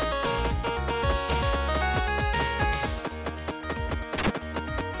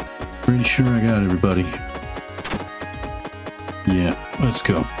 Pretty sure I got everybody. Yeah, let's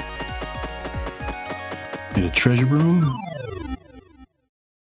go. Get a treasure room?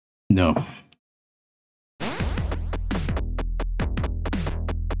 No.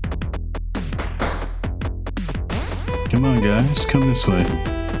 Come on, guys. Come this way.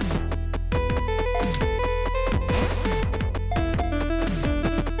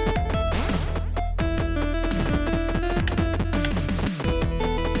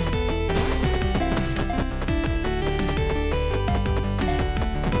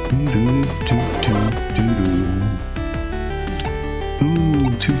 Ooh,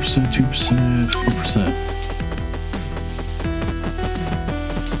 2%, 2%, 4%.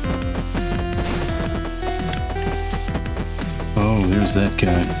 Oh, there's that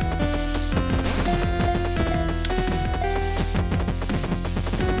guy.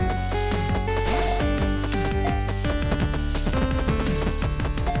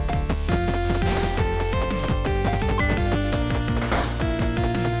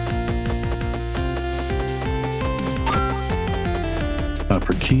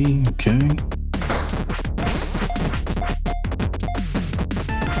 Upper key, okay.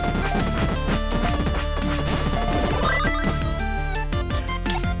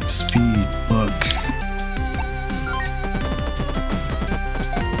 Speed, luck.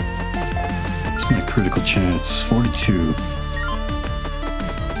 What's my critical chance? 42.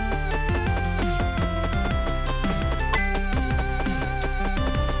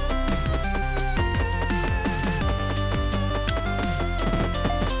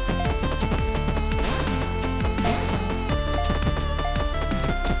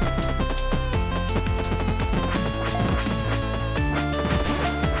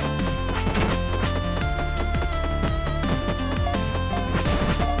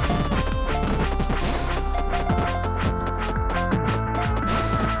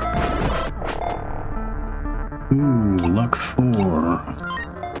 Ooh, luck 4.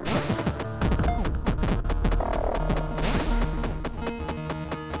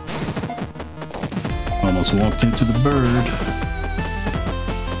 Almost walked into the bird.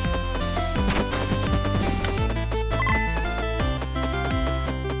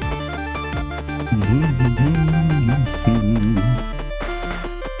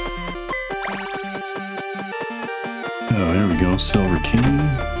 Oh, there we go. Silver King.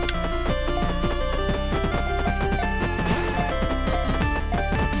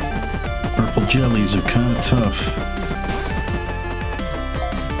 Purple jellies are kind of tough.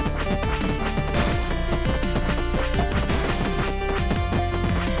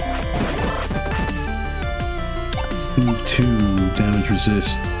 Move 2, damage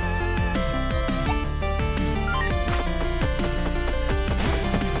resist.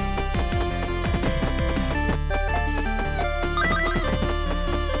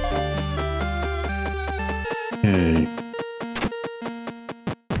 Okay.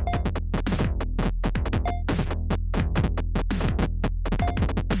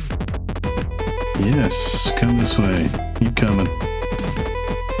 Yes, come this way. Keep coming.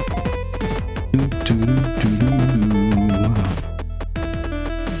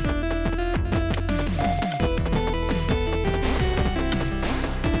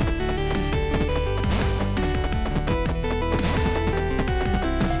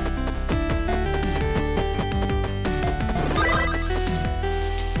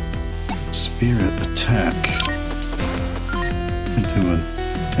 Spirit attack. Into an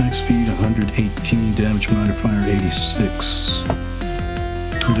attack speed 118, damage modifier 86,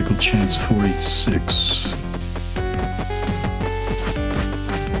 critical chance 46.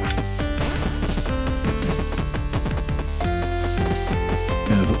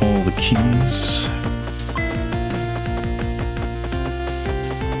 Have all the keys.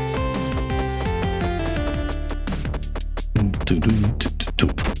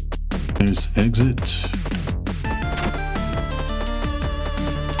 There's exit.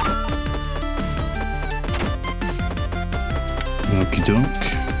 Okie doke.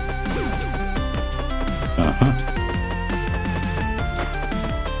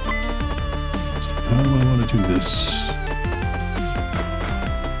 So how do I want to do this?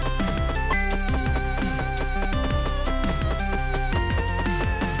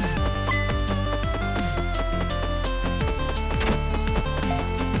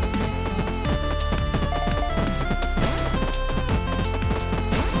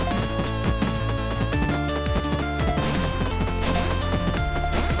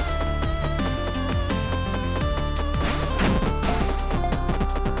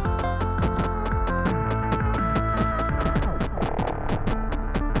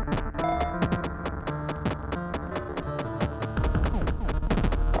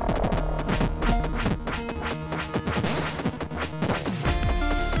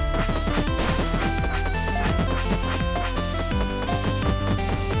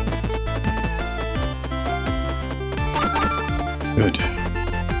 Good.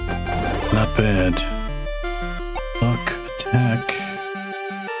 Not bad. Luck, attack.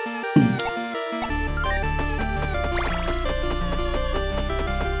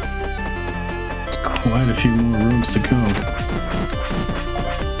 There's quite a few more rooms to go.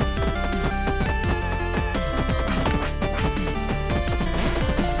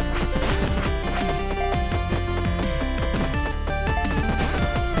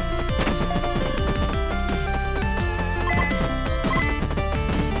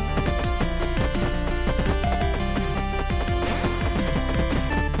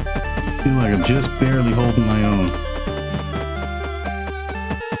 I feel like I'm just barely holding my own.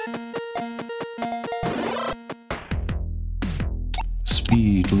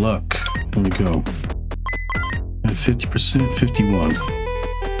 Speed, luck. There we go. At 50%, 51.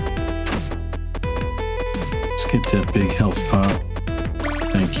 Let's get that big health pop.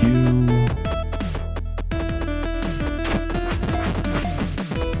 Thank you.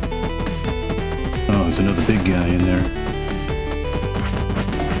 Oh, there's another big guy in there.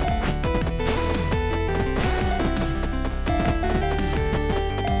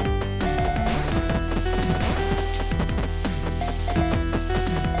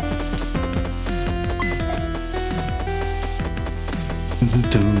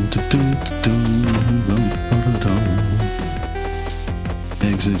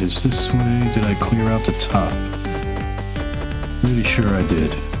 Exit is this way. Did I clear out the top? Pretty sure I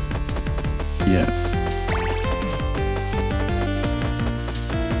did. Yeah.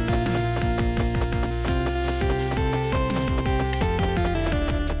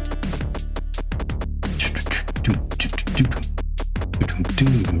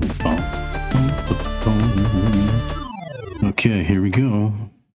 Okay, here we go.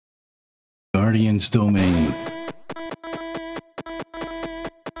 Guardian's Domain.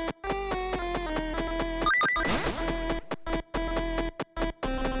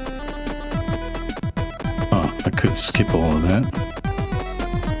 that.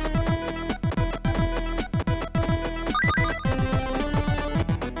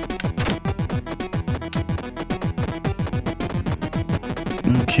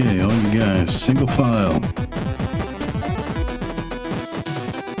 Okay, all you guys, single file.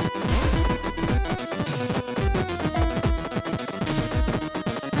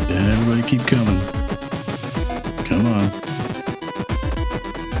 Everybody keep coming. Come on.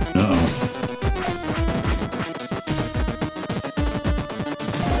 Uh-oh.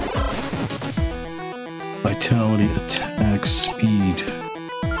 Vitality, attack, speed.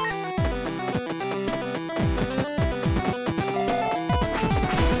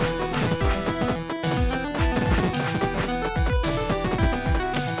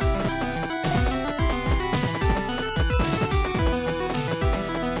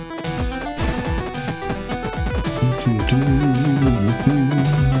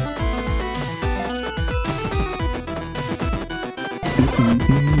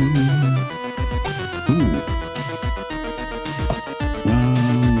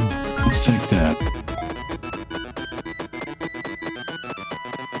 Let's take that.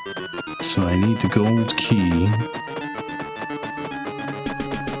 So I need the gold key.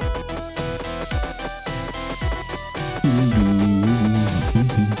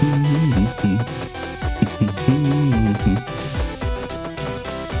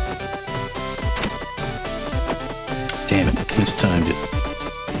 Damn it, mistimed it.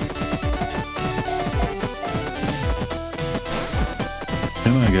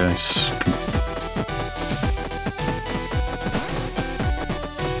 Come on, guys.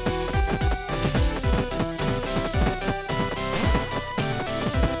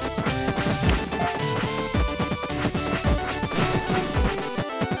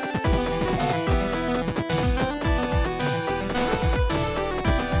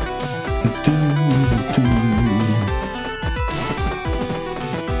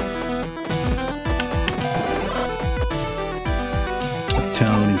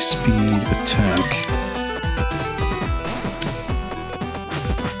 Vitality, speed, attack.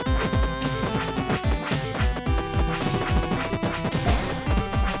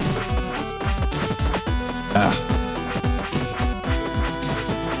 Ah.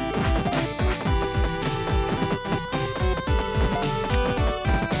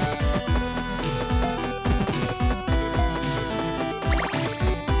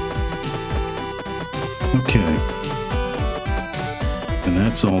 Okay. And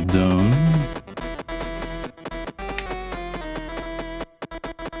that's all done.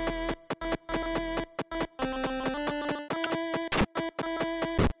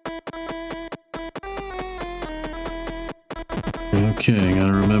 Okay,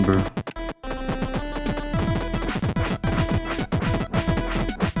 gotta remember.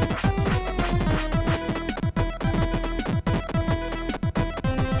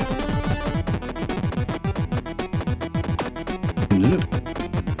 Yep.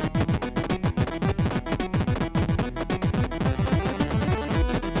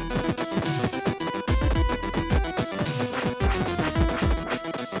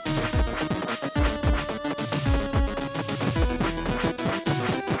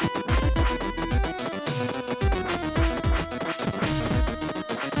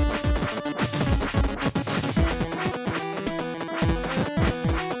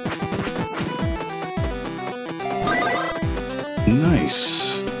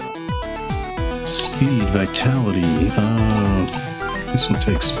 Nice. Speed, vitality. This will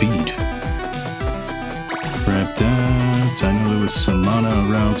take speed. Grab that. I know there was some mana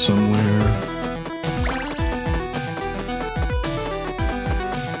around somewhere.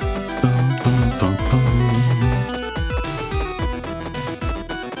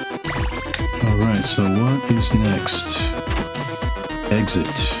 Alright, so what is next? Exit.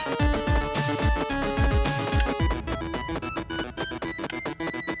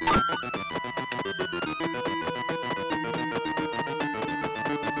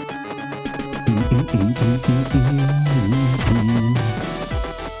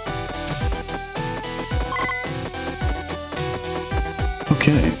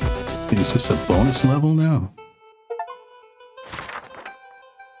 Okay, is this a bonus level now?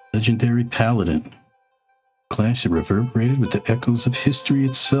 Legendary Paladin. Clash that reverberated with the echoes of history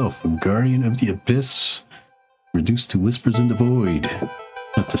itself, a guardian of the abyss, reduced to whispers in the void.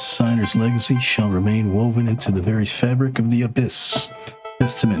 But the signer's legacy shall remain woven into the very fabric of the abyss.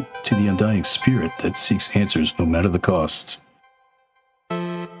 Testament to the undying spirit that seeks answers no matter the cost.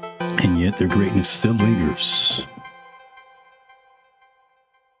 And yet their greatness still lingers.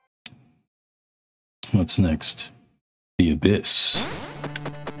 What's next? The abyss.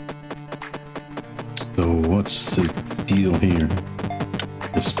 So what's the deal here?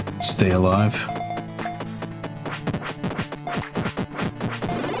 Just stay alive.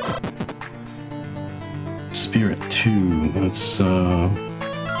 Spirit 2. Let's oh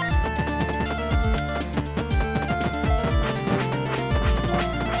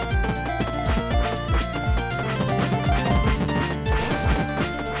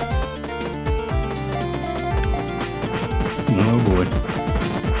boy.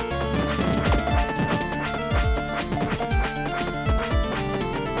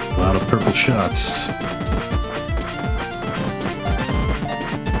 A lot of purple shots.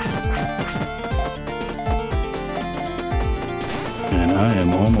 And I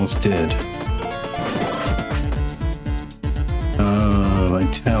am almost dead.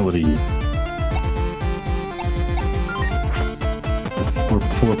 Vitality.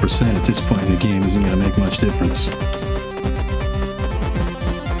 4% at this point in the game isn't going to make much difference.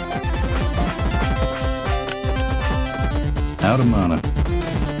 Out of mana.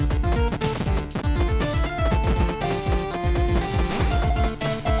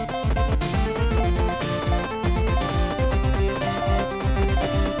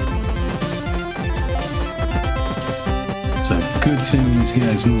 It's a good thing these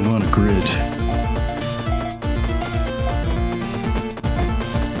guys move on a grid.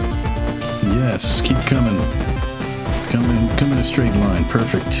 Yes, keep coming. Come in a straight line.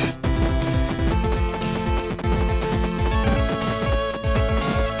 Perfect.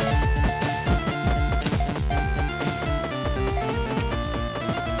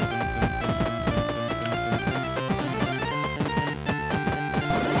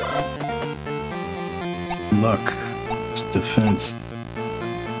 Luck. It's defense.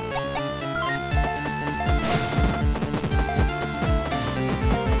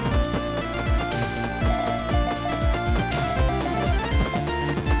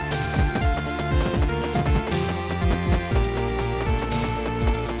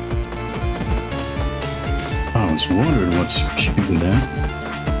 I was wondering what's shooting that.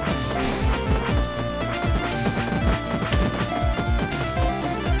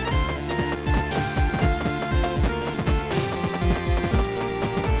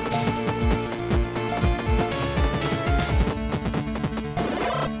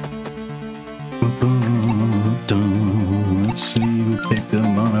 Let's see, we take the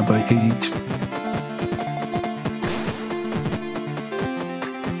mana by 8.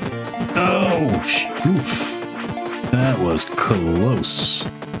 Oh, oof. That was close.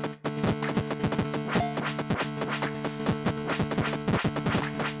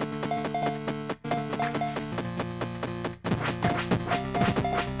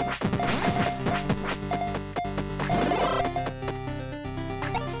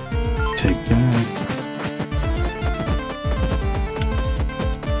 Take that.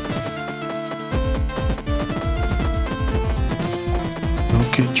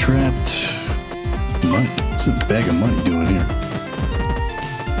 Don't get trapped. Money. What's a bag of money doing here?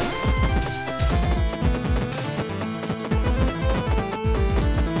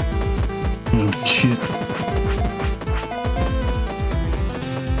 Oh, shit.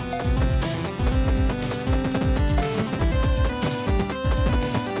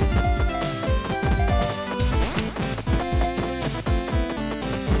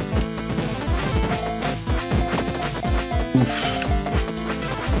 Oof.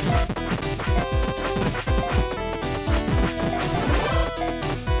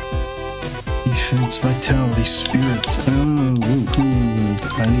 Defense, vitality, spirit. Oh,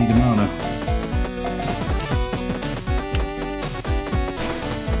 woohoo. I need mana.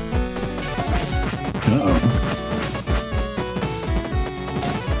 Uh-oh.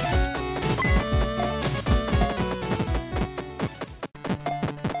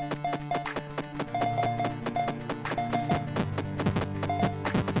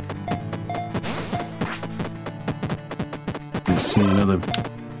 Let's see another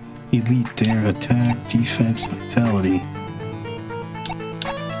elite there. Attack, defense, vitality.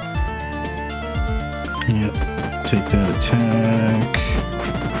 Yep. Take that attack.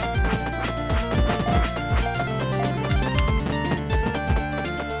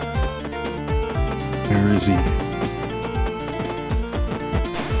 Where is he?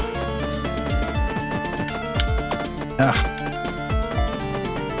 Ah.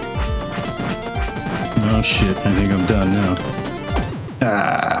 Oh shit, I think I'm done now.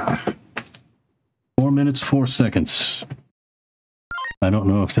 Ah. 4 minutes, 4 seconds. I don't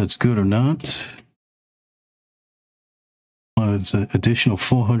know if that's good or not. It's an additional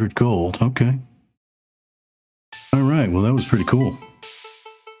 400 gold. Okay. All right, well, that was pretty cool.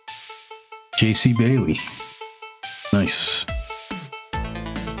 JC Bailey. Nice.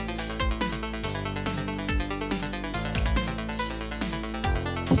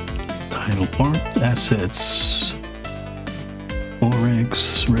 Title art, assets,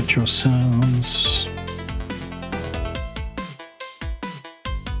 Oryx, retro sounds.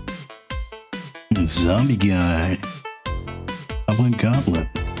 Zombie guy, Goblin Gauntlet,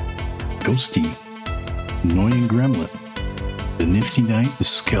 Ghosty, Annoying Gremlin, the Nifty Knight, the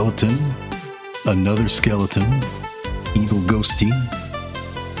Skeleton, another Skeleton, Evil Ghosty,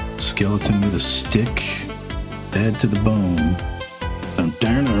 Skeleton with a stick, bad to the bone.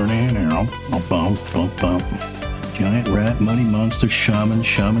 Giant rat, muddy monster, shaman,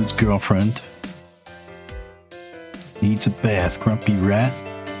 shaman's girlfriend. Needs a bath, grumpy rat.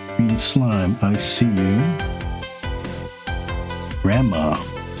 Green slime, I see you. Grandma.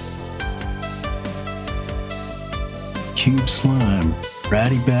 Cube slime,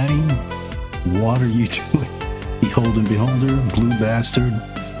 ratty batty. Water utility. Behold and beholder, blue bastard.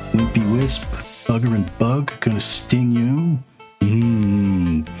 Wimpy wisp, bugger and bug, gonna sting you.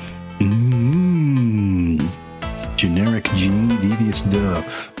 Generic gene, devious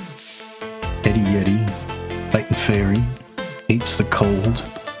dove. Eddie Yeti, Titan fairy, hates the cold.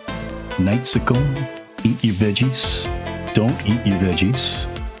 Nightsicle, eat your veggies, don't eat your veggies.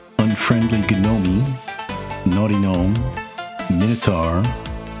 Unfriendly Gnomi, naughty gnome, minotaur,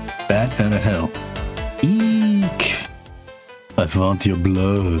 bat out of hell. Eek! I want your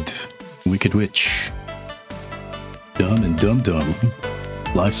blood. Wicked witch. Dumb and dum-dum.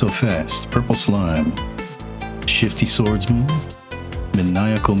 Fly so fast. Purple slime. Shifty swordsman.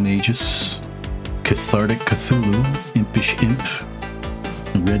 Maniacal magus. Cathartic Cthulhu. Impish imp.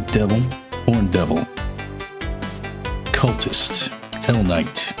 Red devil. Horn devil. Cultist. Hell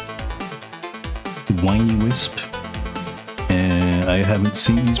knight. Whiny wisp. And I haven't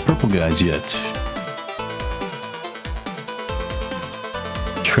seen these purple guys yet.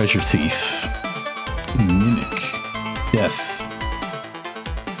 Treasure thief. Mimic. Death.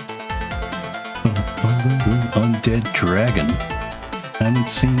 Undead dragon. I haven't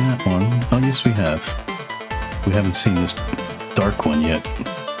seen that one. Oh, yes, we have. We haven't seen this dark one yet.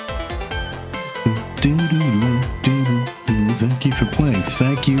 Thank you for playing.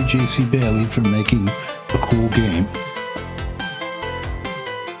 Thank you, JC Bailey, for making a cool game.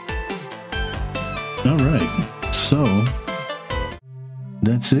 Alright, so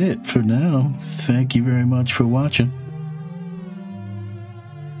that's it for now. Thank you very much for watching.